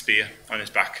giant spear on his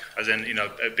back, as in, you know,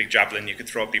 a big javelin you could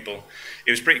throw at people.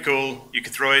 It was pretty cool. You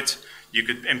could throw it, you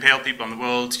could impale people on the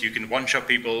world, you can one-shot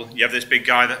people. You have this big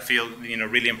guy that feels, you know,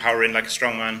 really empowering, like a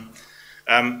strong man.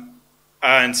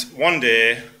 And one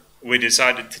day, we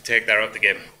decided to take that out of the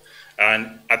game.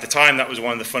 And at the time, that was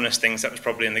one of the funnest things that was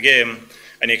probably in the game.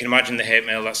 And you can imagine the hate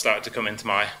mail that started to come into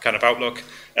my kind of outlook.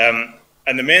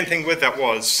 And the main thing with that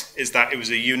is that it was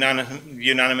a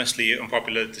unanimously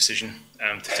unpopular decision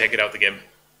to take it out of the game.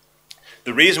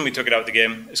 The reason we took it out of the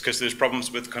game is because there's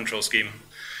problems with the control scheme.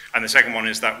 And the second one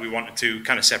is that we wanted to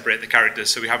kind of separate the characters.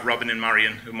 So we have Robin and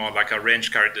Marion, who are more like our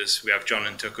ranged characters. We have John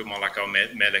and Tuck, who are more like our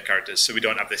melee characters. So we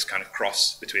don't have this kind of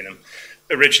cross between them.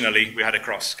 Originally, we had a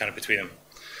cross kind of between them.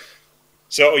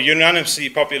 So a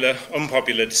unanimously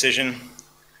unpopular decision.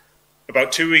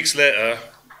 About 2 weeks later,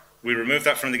 we removed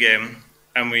that from the game,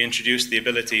 and we introduced the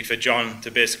ability for John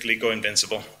to basically go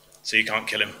invincible. So you can't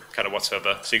kill him, kind of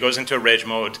whatsoever. So he goes into a rage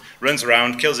mode, runs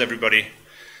around, kills everybody.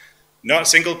 Not a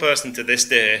single person to this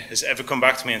day has ever come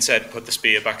back to me and said, put the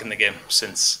spear back in the game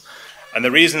since. And the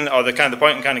reason, or the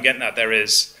point I'm kind of getting at there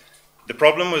is, the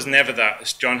problem was never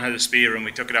that John had a spear and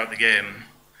we took it out of the game.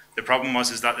 The problem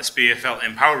is that the spear felt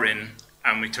empowering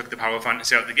and we took the power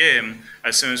fantasy out of the game.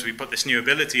 As soon as we put this new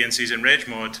ability in Season Rage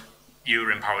mode, you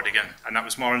were empowered again. And that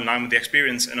was more in line with the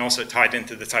experience and also tied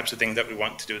into the types of things that we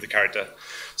want to do with the character.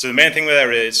 So the main thing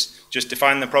there is just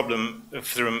define the problem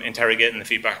through interrogating the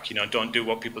feedback. You know, don't do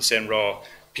what people say in raw.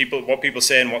 What people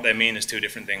say and what they mean is 2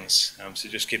 different things. So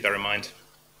just keep that in mind.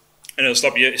 And it'll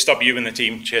stop you and the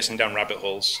team chasing down rabbit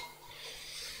holes.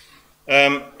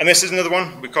 And this is another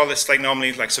one. We call this like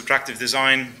normally like subtractive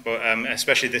design, but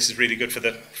especially this is really good for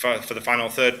the final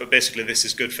third. But basically, this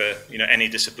is good for, you know, any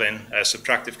discipline,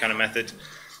 subtractive kind of method.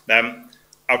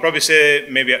 I'll probably say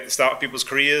maybe at the start of people's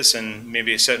careers and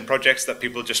maybe certain projects that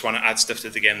people just want to add stuff to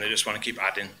the game. They just want to keep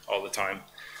adding all the time.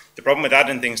 The problem with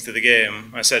adding things to the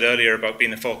game, I said earlier about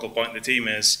being the focal point of the team,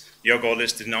 is your goal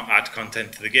is to not add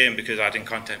content to the game, because adding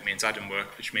content means adding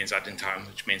work, which means adding time,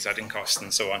 which means adding cost,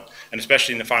 and so on. And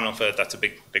especially in the final third, that's a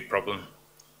big problem.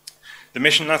 The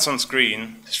mission that's on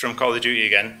screen is from Call of Duty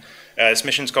again. This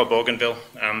mission's called Bougainville,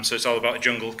 so it's all about a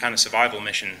jungle kind of survival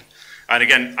mission. And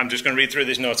again, I'm just going to read through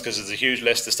these notes because there's a huge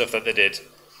list of stuff that they did.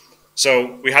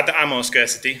 So we had the ammo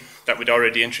scarcity that we'd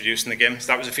already introduced in the game. So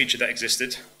that was a feature that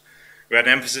existed. We had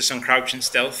an emphasis on crouch and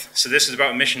stealth. So this is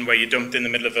about a mission where you're dumped in the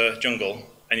middle of a jungle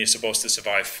and you're supposed to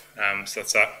survive. So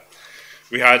that's that.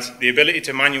 We had the ability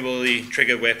to manually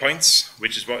trigger waypoints,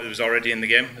 which is what was already in the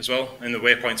game as well. And the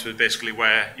waypoints was basically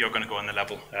where you're going to go on the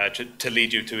level to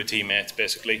lead you to a teammate,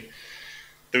 basically.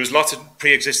 There was lots of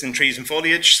pre-existing trees and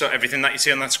foliage, so everything that you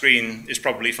see on that screen is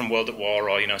probably from World at War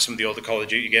or, you know, some of the older Call of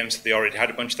Duty games. They already had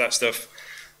a bunch of that stuff.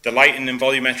 The lighting and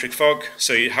volumetric fog,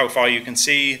 so how far you can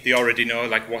see. They already know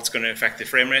like what's going to affect the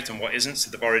frame rate and what isn't, so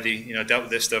they've already, you know, dealt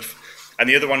with this stuff. And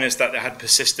the other one is that they had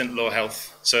persistent low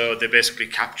health, so they basically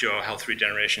capped your health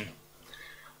regeneration.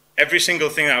 Every single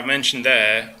thing that I've mentioned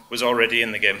there was already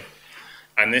in the game.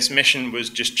 And this mission was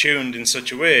just tuned in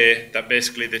such a way that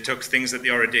basically they took things that they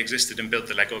already existed and built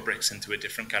the Lego bricks into a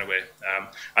different kind of way.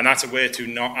 And that's a way to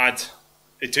not add,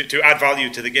 to add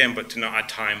value to the game, but to not add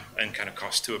time and kind of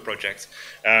cost to a project.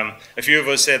 A few of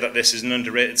us say that this is an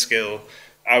underrated skill.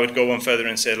 I would go one further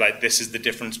and say, like, this is the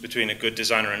difference between a good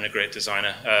designer and a great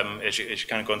designer as you're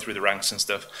kind of going through the ranks and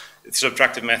stuff. It's a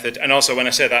subtractive method. And also, when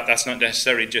I say that, that's not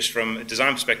necessarily just from a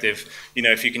design perspective. You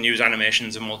know, if you can use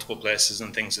animations in multiple places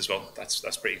and things as well, that's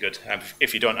pretty good,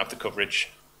 if you don't have the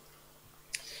coverage.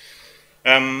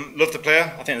 Love the player.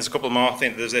 I think there's a couple more. I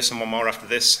think there's this and one more after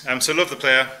this. So love the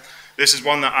player. This is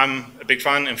one that I'm a big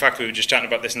fan. In fact, we were just chatting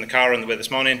about this in the car on the way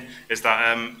this morning, is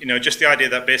that, you know, just the idea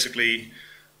that basically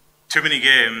too many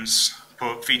games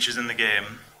put features in the game,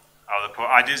 or they put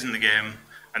ideas in the game,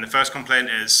 and the first complaint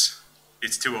is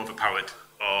it's too overpowered,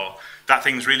 or that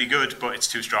thing's really good, but it's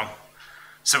too strong.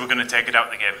 So we're going to take it out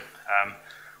of the game.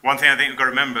 One thing I think we've got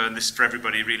to remember, and this is for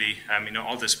everybody really, you know,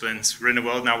 all disciplines, we're in a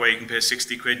world now where you can pay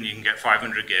 60 quid and you can get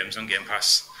 500 games on Game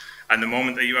Pass. And the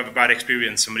moment that you have a bad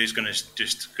experience, somebody's going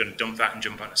to dump that and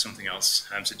jump onto something else.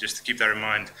 So just to keep that in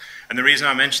mind. And the reason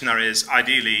I mention that is,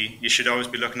 ideally, you should always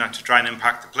be looking at to try and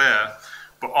impact the player.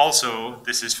 But also,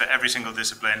 this is for every single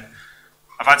discipline.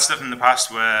 I've had stuff in the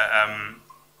past where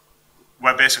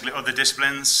basically other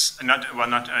disciplines,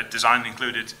 not design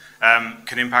included,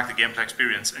 can impact the gameplay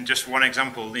experience. And just one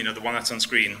example, you know, the one that's on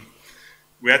screen.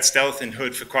 We had stealth in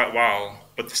Hood for quite a while,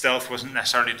 but the stealth wasn't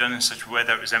necessarily done in such a way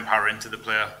that it was empowering to the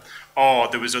player. Or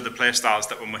there was other play styles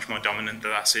that were much more dominant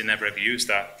that actually never ever used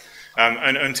that.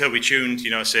 And until we tuned, you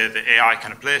know, say the AI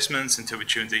kind of placements, until we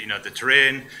tuned the, you know, the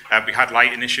terrain, we had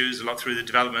lighting issues a lot through the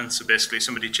development. So basically,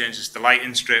 somebody changes the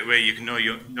lighting straight away, you can know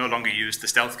you no longer use the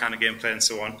stealth kind of gameplay and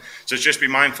so on. So just be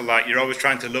mindful that you're always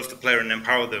trying to love the player and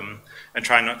empower them, and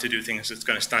try not to do things that's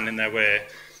going to stand in their way.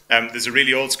 There's a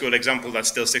really old school example that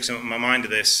still sticks in my mind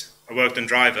of this. I worked on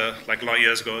Driver like a lot of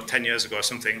years ago, 10 years ago or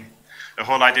something. The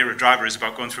whole idea of Driver is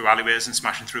about going through alleyways and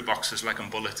smashing through boxes like on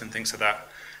Bullet and things like that.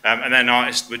 And then an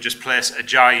artist would just place a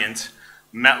giant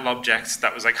metal object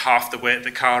that was like half the weight of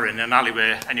the car in an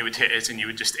alleyway, and you would hit it and you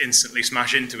would just instantly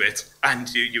smash into it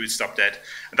and you would stop dead.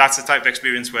 And that's the type of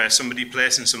experience where somebody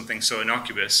placing something so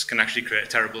innocuous can actually create a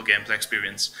terrible gameplay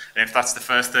experience. And if that's the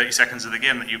first 30 seconds of the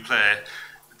game that you play,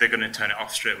 they're going to turn it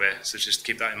off straight away. So just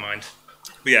keep that in mind.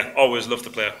 But yeah, always love the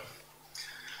player.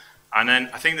 And then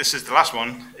I think this is the last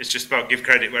one. It's just about give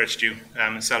credit where it's due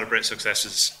and celebrate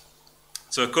successes.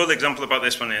 So a cool example about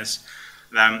this one is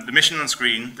the mission on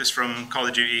screen. This from Call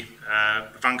of Duty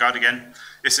Vanguard again.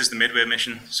 This is the Midway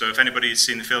mission. So if anybody's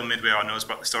seen the film Midway or knows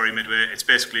about the story Midway, it's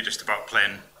basically just about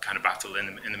playing kind of battle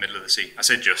in the middle of the sea. I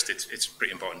say just, it's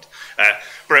pretty important.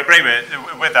 But anyway,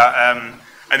 with that,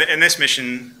 and in this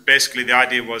mission, basically the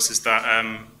idea was that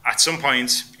at some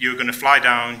point you're going to fly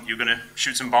down, you're going to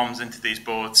shoot some bombs into these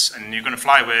boats, and you're going to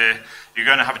fly away, you're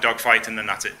going to have a dogfight, and then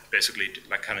that's it, basically,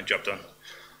 like kind of job done.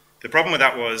 The problem with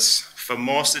that was, for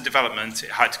most of the development, it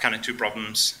had kind of two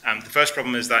problems. The first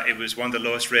problem is that it was one of the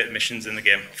lowest rated missions in the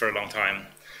game for a long time.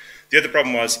 The other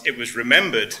problem was it was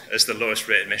remembered as the lowest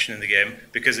rated mission in the game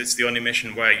because it's the only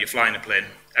mission where you're flying a plane.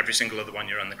 Every single other one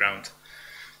you're on the ground.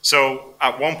 So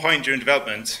at one point during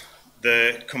development,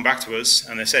 they come back to us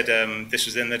and they said, this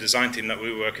was in the design team that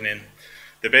we were working in.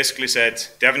 They basically said,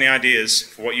 do you have any ideas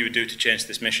for what you would do to change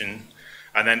this mission?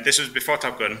 And then this was before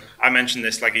Top Gun. I mentioned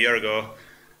this like a year ago.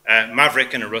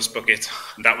 Maverick and a rust bucket.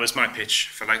 That was my pitch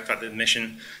for the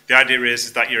mission. The idea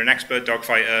is that you're an expert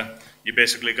dogfighter. You're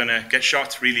basically going to get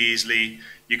shot really easily.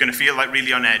 You're going to feel like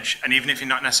really on edge, and even if you're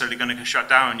not necessarily going to get shot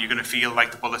down, you're going to feel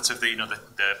like the bullets of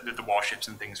the warships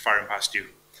and things firing past you.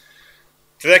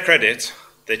 To their credit,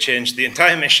 they changed the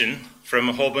entire mission from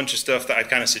a whole bunch of stuff that I'd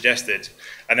kind of suggested,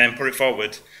 and then put it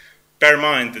forward. Bear in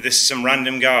mind that this is some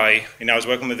random guy. I was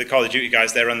working with the Call of Duty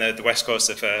guys there on the west coast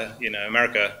of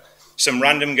America. Some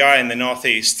random guy in the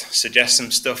northeast suggests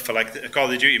some stuff for like a Call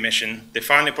of Duty mission. They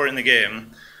finally put it in the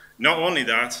game. Not only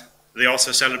that, they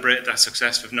also celebrated that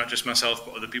success with not just myself,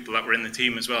 but other people that were in the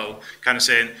team as well, kind of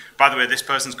saying, by the way, this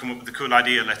person's come up with a cool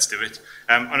idea, let's do it.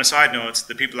 On a side note,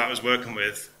 the people that I was working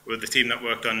with were the team that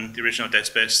worked on the original Dead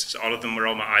Space, so all of them were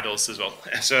all my idols as well.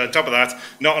 So on top of that,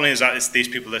 not only is that, it's these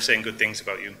people that are saying good things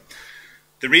about you.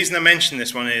 The reason I mention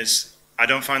this one is, I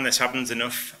don't find this happens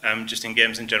enough, just in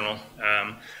games in general.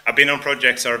 I've been on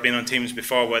projects or I've been on teams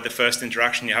before where the first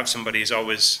interaction you have somebody is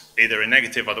always either a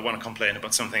negative or they want to complain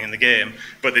about something in the game,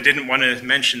 but they didn't want to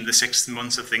mention the 6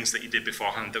 months of things that you did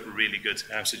beforehand that were really good.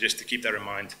 So just to keep that in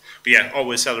mind. But yeah,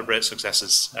 always celebrate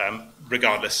successes,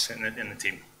 regardless in the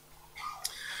team.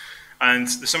 And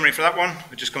the summary for that one,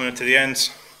 we're just coming up to the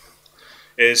end.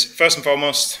 is first and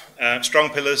foremost, strong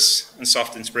pillars and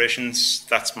soft inspirations.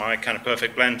 That's my kind of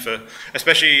perfect blend for,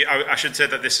 especially, I should say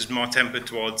that this is more tempered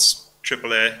towards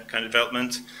AAA kind of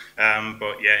development.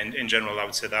 But yeah, in general, I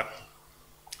would say that.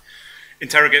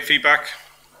 Interrogate feedback,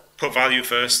 put value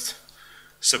first,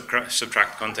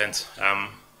 subtract content.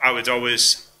 I would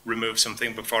always remove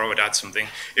something before I would add something.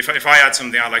 If I add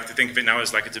something, I like to think of it now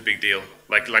as like it's a big deal.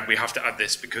 Like we have to add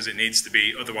this because it needs to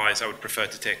be, otherwise I would prefer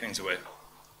to take things away.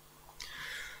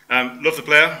 Love the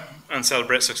player and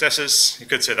celebrate successes. You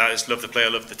could say that is love the player,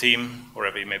 love the team,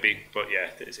 wherever you may be. But yeah,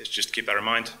 it's just keep that in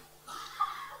mind.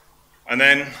 And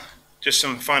then just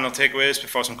some final takeaways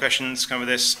before some questions come with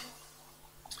this.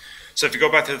 So if you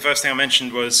go back to the first thing I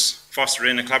mentioned was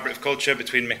fostering a collaborative culture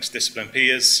between mixed discipline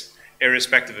peers,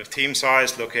 irrespective of team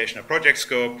size, location, or project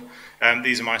scope.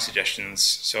 These are my suggestions.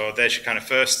 So there's your kind of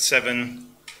first 7,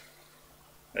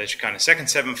 there's your kind of second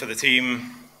 7 for the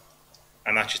team,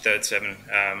 and that's your third 7.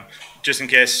 Just in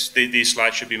case, these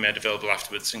slides should be made available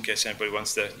afterwards in case anybody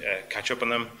wants to catch up on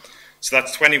them. So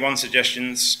that's 21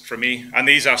 suggestions from me, and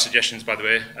these are suggestions, by the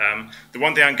way. The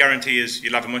one thing I can guarantee is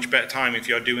you'll have a much better time if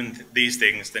you're doing these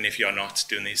things than if you're not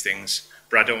doing these things.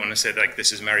 But I don't want to say like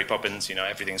this is Mary Poppins, you know,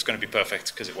 everything's going to be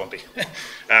perfect, because it won't be.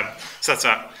 So that's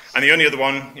that. And the only other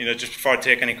one, you know, just before I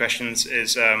take any questions,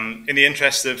 is in the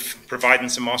interest of providing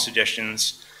some more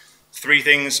suggestions, 3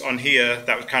 things on here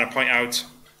that would kind of point out: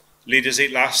 Leaders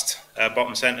Eat Last,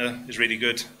 bottom center, is really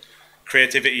good.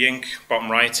 Creativity Inc.,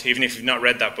 bottom right. Even if you've not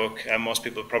read that book, most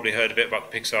people have probably heard of it, about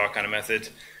the Pixar kind of method.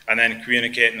 And then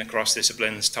communicating across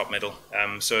disciplines, top middle.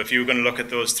 So if you were going to look at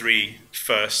those 3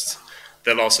 first,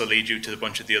 they'll also lead you to a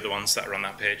bunch of the other ones that are on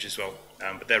that page as well.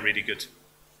 But they're really good.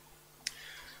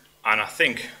 And I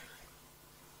think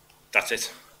that's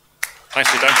it. Thanks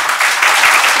for your time.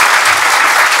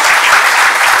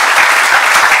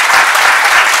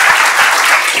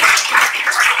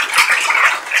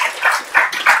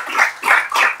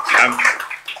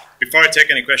 Before I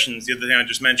take any questions, the other thing I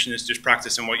just mentioned is just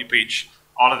practicing what you preach.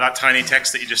 All of that tiny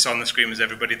text that you just saw on the screen was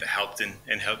everybody that helped in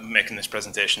making this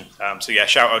presentation. So yeah,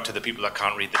 shout out to the people that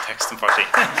can't read the text,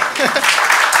 unfortunately.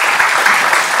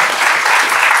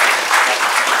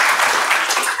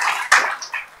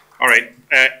 All right,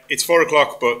 it's 4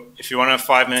 o'clock, but if you want to have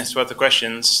 5 minutes worth of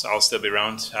questions, I'll still be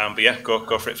around. But yeah,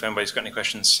 go for it if anybody's got any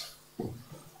questions.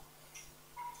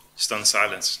 Stunned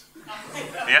silence.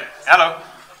 Yeah, hello.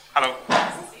 Hello.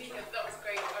 That was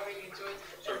great. I really enjoyed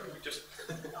it. Sorry, just...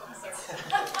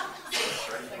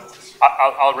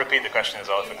 I'll repeat the question as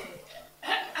well.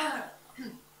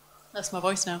 That's my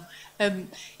voice now.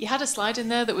 You had a slide in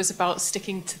there that was about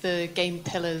sticking to the game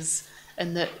pillars,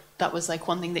 and that was like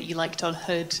one thing that you liked on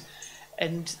Hood.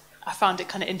 And I found it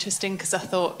kind of interesting because I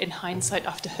thought, in hindsight,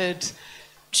 after Hood,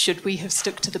 should we have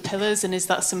stuck to the pillars? And is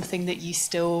that something that you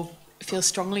still feel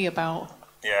strongly about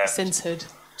since Hood?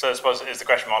 So I suppose, is the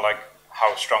question more like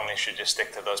how strongly should you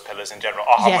stick to those pillars in general?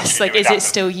 Or how much yes, should like you is adapt it them?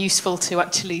 still useful to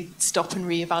actually stop and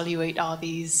reevaluate, are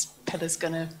these pillars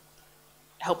going to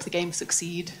help the game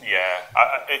succeed?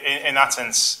 Yeah, in that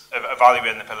sense,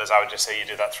 evaluating the pillars, I would just say you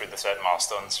do that through the certain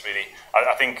milestones, really.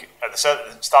 I think at the start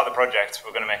of the project,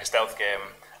 we're going to make a stealth game,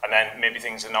 and then maybe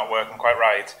things are not working quite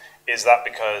right. Is that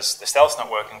because the stealth's not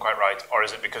working quite right, or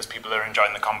is it because people are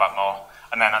enjoying the combat more?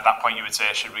 And then at that point you would say,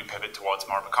 should we pivot towards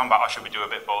more of a combat, or should we do a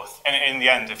bit both? In the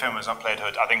end, if anyone's not played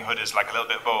Hood, I think Hood is like a little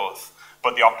bit of both,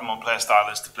 but the optimal play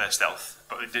style is to play stealth.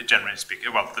 But generally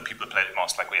speaking, well, the people who played it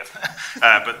most, like we have.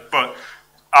 But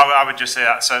I would just say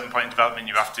at a certain point in development,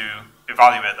 you have to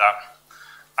evaluate that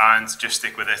and just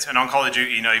stick with it. And on Call of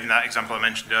Duty, you know, even that example I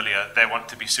mentioned earlier, they want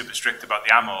to be super strict about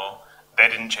the ammo. They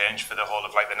didn't change for the whole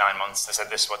of like the 9 months. They said,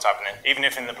 this is what's happening. Even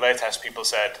if in the playtest people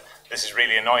said, this is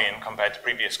really annoying compared to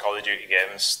previous Call of Duty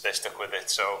games, they stuck with it.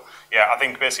 So yeah, I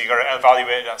think basically you've got to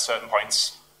evaluate it at certain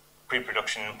points,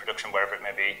 pre-production, production, wherever it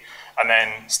may be, and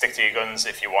then stick to your guns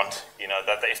if you want. You know,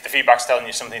 that if the feedback's telling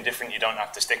you something different, you don't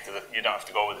have to stick to you don't have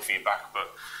to go with the feedback. But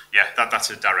yeah, that's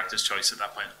a director's choice at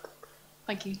that point.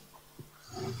 Thank you.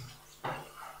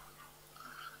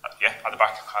 Yeah, at the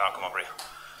back, and I'll come over here.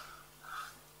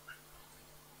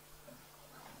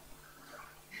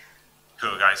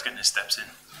 Cool guys, getting his steps in.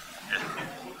 Yeah.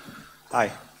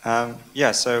 Hi.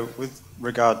 Yeah, so with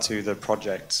regard to the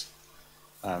project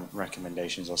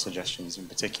recommendations or suggestions in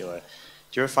particular,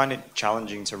 do you ever find it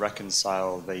challenging to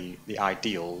reconcile the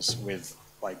ideals with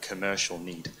like commercial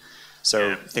need?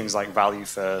 So things like value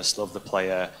first, love the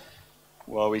player,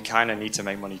 well, we kind of need to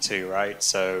make money too, right?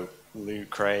 So loot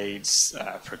crates,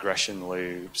 progression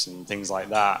loops and things like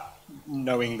that,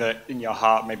 knowing that in your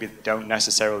heart maybe they don't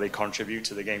necessarily contribute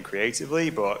to the game creatively,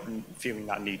 but feeling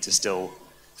that need to still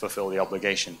fulfill the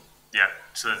obligation. Yeah,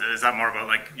 so is that more about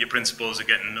like your principles are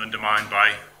getting undermined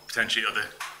by potentially other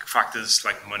factors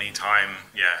like money, time,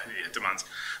 demands?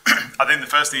 I think the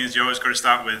first thing is you always got to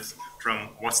start with from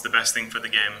what's the best thing for the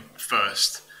game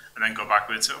first, and then go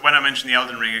backwards. So when I mentioned the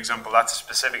Elden Ring example, that's a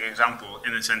specific example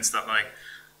in the sense that like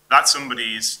that's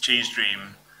somebody's cheese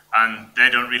dream, and they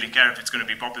don't really care if it's going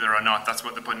to be popular or not. That's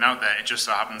what they're putting out there. It just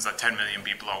so happens that 10 million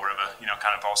people or whatever,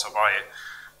 kind of also buy it.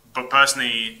 But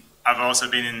personally, I've also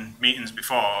been in meetings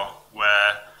before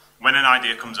where when an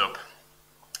idea comes up,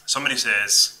 somebody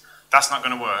says, that's not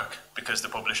going to work because the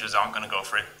publishers aren't going to go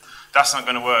for it. That's not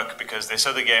going to work because this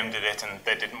other game did it and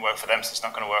they didn't work for them, so it's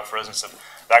not going to work for us and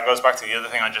stuff. That goes back to the other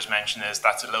thing I just mentioned, is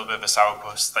that's a little bit of a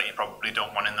sourpuss that you probably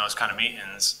don't want in those kind of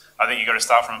meetings. I think you've got to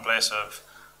start from a place of,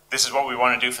 this is what we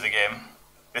want to do for the game.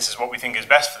 This is what we think is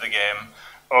best for the game.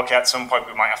 Okay, at some point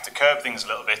we might have to curb things a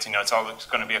little bit. It's all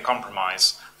going to be a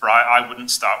compromise. But I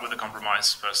wouldn't start with a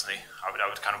compromise personally. I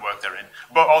would kind of work therein.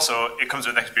 But also, it comes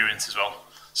with experience as well.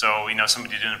 So,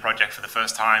 somebody doing a project for the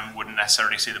first time wouldn't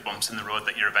necessarily see the bumps in the road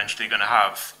that you're eventually going to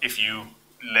have if you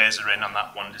laser in on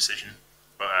that one decision.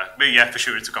 But yeah, for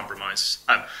sure, it's a compromise.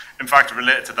 In fact,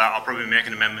 related to that, I'll probably make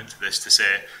an amendment to this to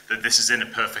say that this is in a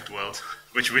perfect world,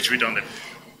 which we don't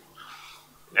live.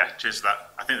 Yeah, cheers for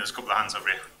that. I think there's a couple of hands over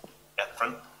here. Yeah, at the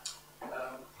front.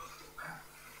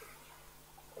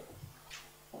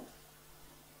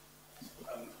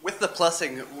 With the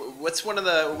plussing, what's one of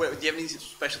the, do you have any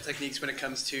special techniques when it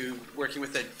comes to working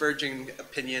with diverging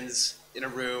opinions in a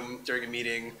room during a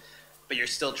meeting, but you're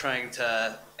still trying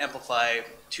to amplify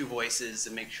two voices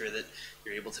and make sure that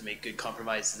you're able to make good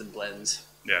compromises and blends?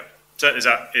 Yeah. So is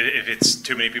that, if it's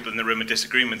too many people in the room and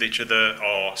disagreeing with each other,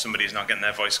 or somebody's not getting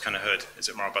their voice kind of heard? Is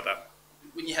it more about that?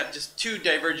 When you have just two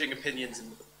diverging opinions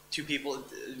and two people,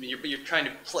 you're trying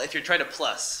to, if you're trying to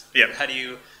plus, yeah. How do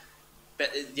you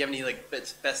have any like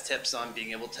best tips on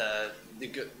being able to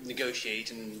negotiate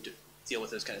and deal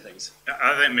with those kind of things?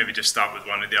 I think maybe just start with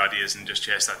one of the ideas and just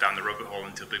chase that down the rabbit hole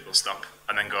until people stop,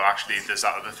 and then go, actually, there's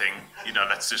that other thing,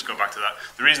 let's just go back to that.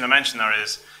 The reason I mention that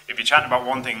is, if you're chatting about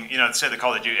one thing, say the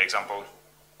Call of Duty example,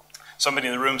 somebody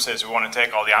in the room says, we want to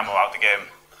take all the ammo out of the game,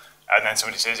 and then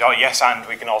somebody says, oh, yes, and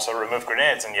we can also remove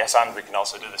grenades, and yes, and we can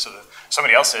also do this other.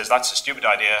 Somebody else says, that's a stupid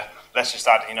idea, let's just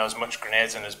add, as much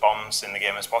grenades and as bombs in the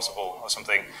game as possible, or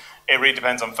something. It really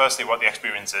depends on, firstly, what the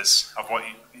experience is of what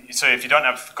so if you don't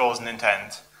have goals and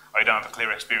intent, or you don't have a clear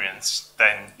experience,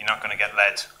 then you're not going to get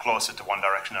led closer to one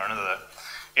direction or another.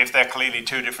 If they're clearly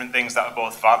two different things that are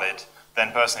both valid,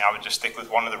 then personally I would just stick with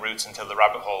one of the routes until the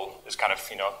rabbit hole is kind of,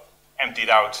 emptied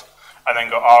out, and then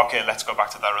go, oh, okay, let's go back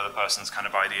to that other person's kind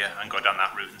of idea and go down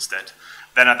that route instead.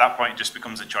 Then at that point it just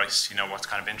becomes a choice, what's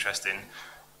kind of interesting.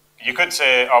 You could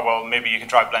say, oh, well, maybe you can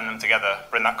try blend them together.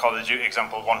 But in that Call of Duty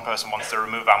example, one person wants to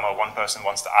remove ammo, one person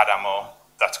wants to add ammo.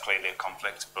 That's clearly a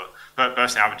conflict. But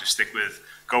personally, I would just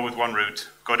go with one route,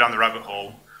 go down the rabbit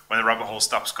hole. When the rabbit hole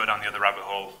stops, go down the other rabbit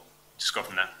hole. Just go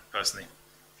from there, personally.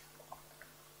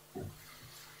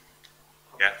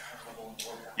 Yeah.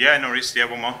 Yeah, no worries. Yeah,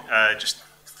 one more. Just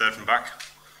third from back.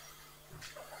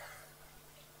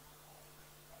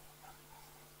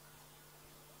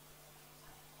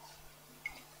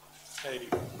 Hey,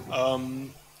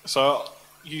 so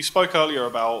you spoke earlier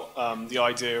about the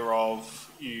idea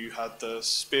of you had the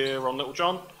spear on Little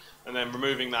John, and then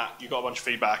removing that, you got a bunch of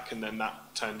feedback, and then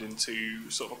that turned into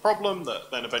sort of a problem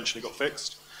that then eventually got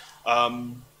fixed.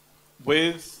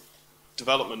 With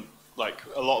development, like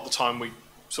a lot of the time we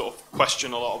sort of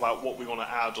question a lot about what we want to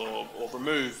add or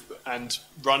remove, and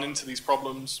run into these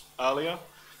problems earlier.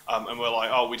 And we're like,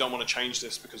 oh, we don't want to change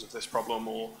this because of this problem,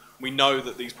 or we know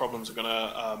that these problems are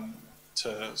going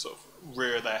to sort of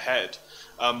rear their head.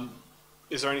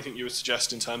 Is there anything you would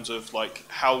suggest in terms of like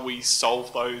how we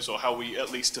solve those, or how we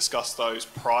at least discuss those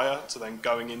prior to then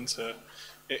going into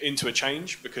a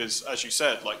change? Because as you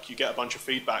said, like you get a bunch of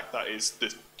feedback that is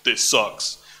this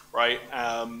sucks, right?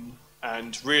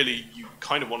 And really you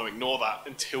kind of want to ignore that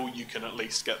until you can at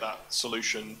least get that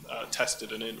solution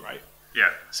tested and in, right? Yeah,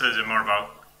 so is it more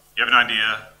about, you have an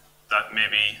idea that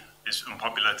maybe is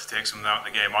unpopular to take something out of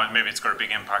the game, or maybe it's got a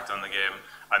big impact on the game,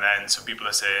 and then some people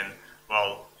are saying,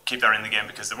 well, keep that in the game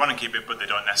because they want to keep it, but they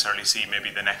don't necessarily see maybe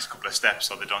the next couple of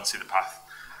steps, or they don't see the path.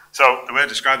 So the way to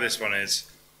describe this one is,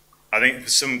 I think for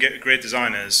some great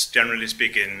designers, generally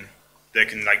speaking, they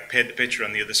can like paint the picture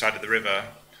on the other side of the river,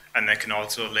 and they can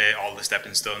also lay all the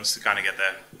stepping stones to kind of get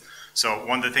there. So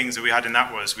one of the things that we had in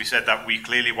that was, we said that we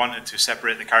clearly wanted to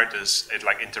separate the characters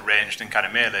like into ranged and kind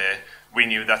of melee. We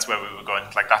knew that's where we were going.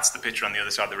 Like that's the picture on the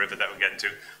other side of the river that we're getting to.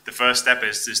 The first step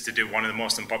is to do one of the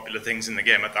most unpopular things in the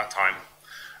game at that time.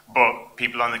 but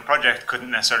people on the project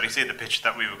couldn't necessarily see the picture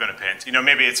that we were going to paint. You know,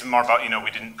 maybe it's more about, you know,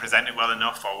 we didn't present it well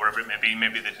enough or wherever it may be,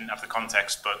 maybe they didn't have the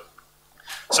context, but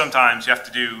sometimes you have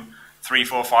to do 3,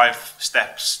 4, 5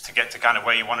 steps to get to kind of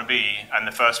where you want to be, and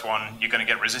the first one, you're going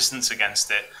to get resistance against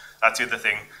it. That's the other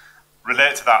thing.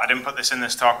 Related to that, I didn't put this in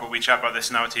this talk, but we chat about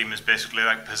this in our team, is basically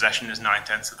like possession is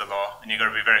 9/10 of the law, and you've got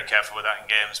to be very careful with that in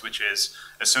games, which is,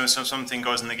 as soon as something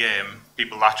goes in the game,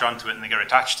 people latch onto it and they get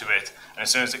attached to it, and as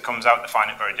soon as it comes out, they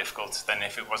find it very difficult than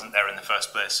if it wasn't there in the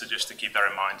first place, so just to keep that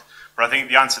in mind. But I think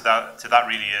the answer to that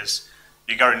really is,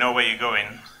 you got to know where you're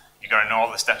going, you got to know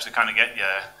all the steps to kind of get you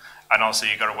there, and also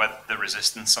you got to weather the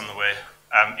resistance on the way,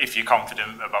 if you're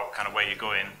confident about kind of where you're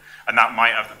going. And that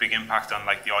might have a big impact on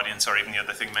like the audience, or even the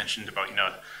other thing mentioned about, you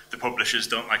know, the publishers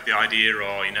don't like the idea,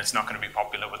 or, you know, it's not going to be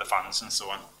popular with the fans and so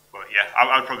on. But yeah,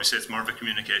 I'd probably say it's more of a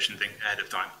communication thing ahead of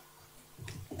time.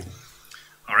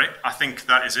 All right, I think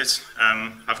that is it.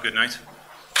 Have a good night.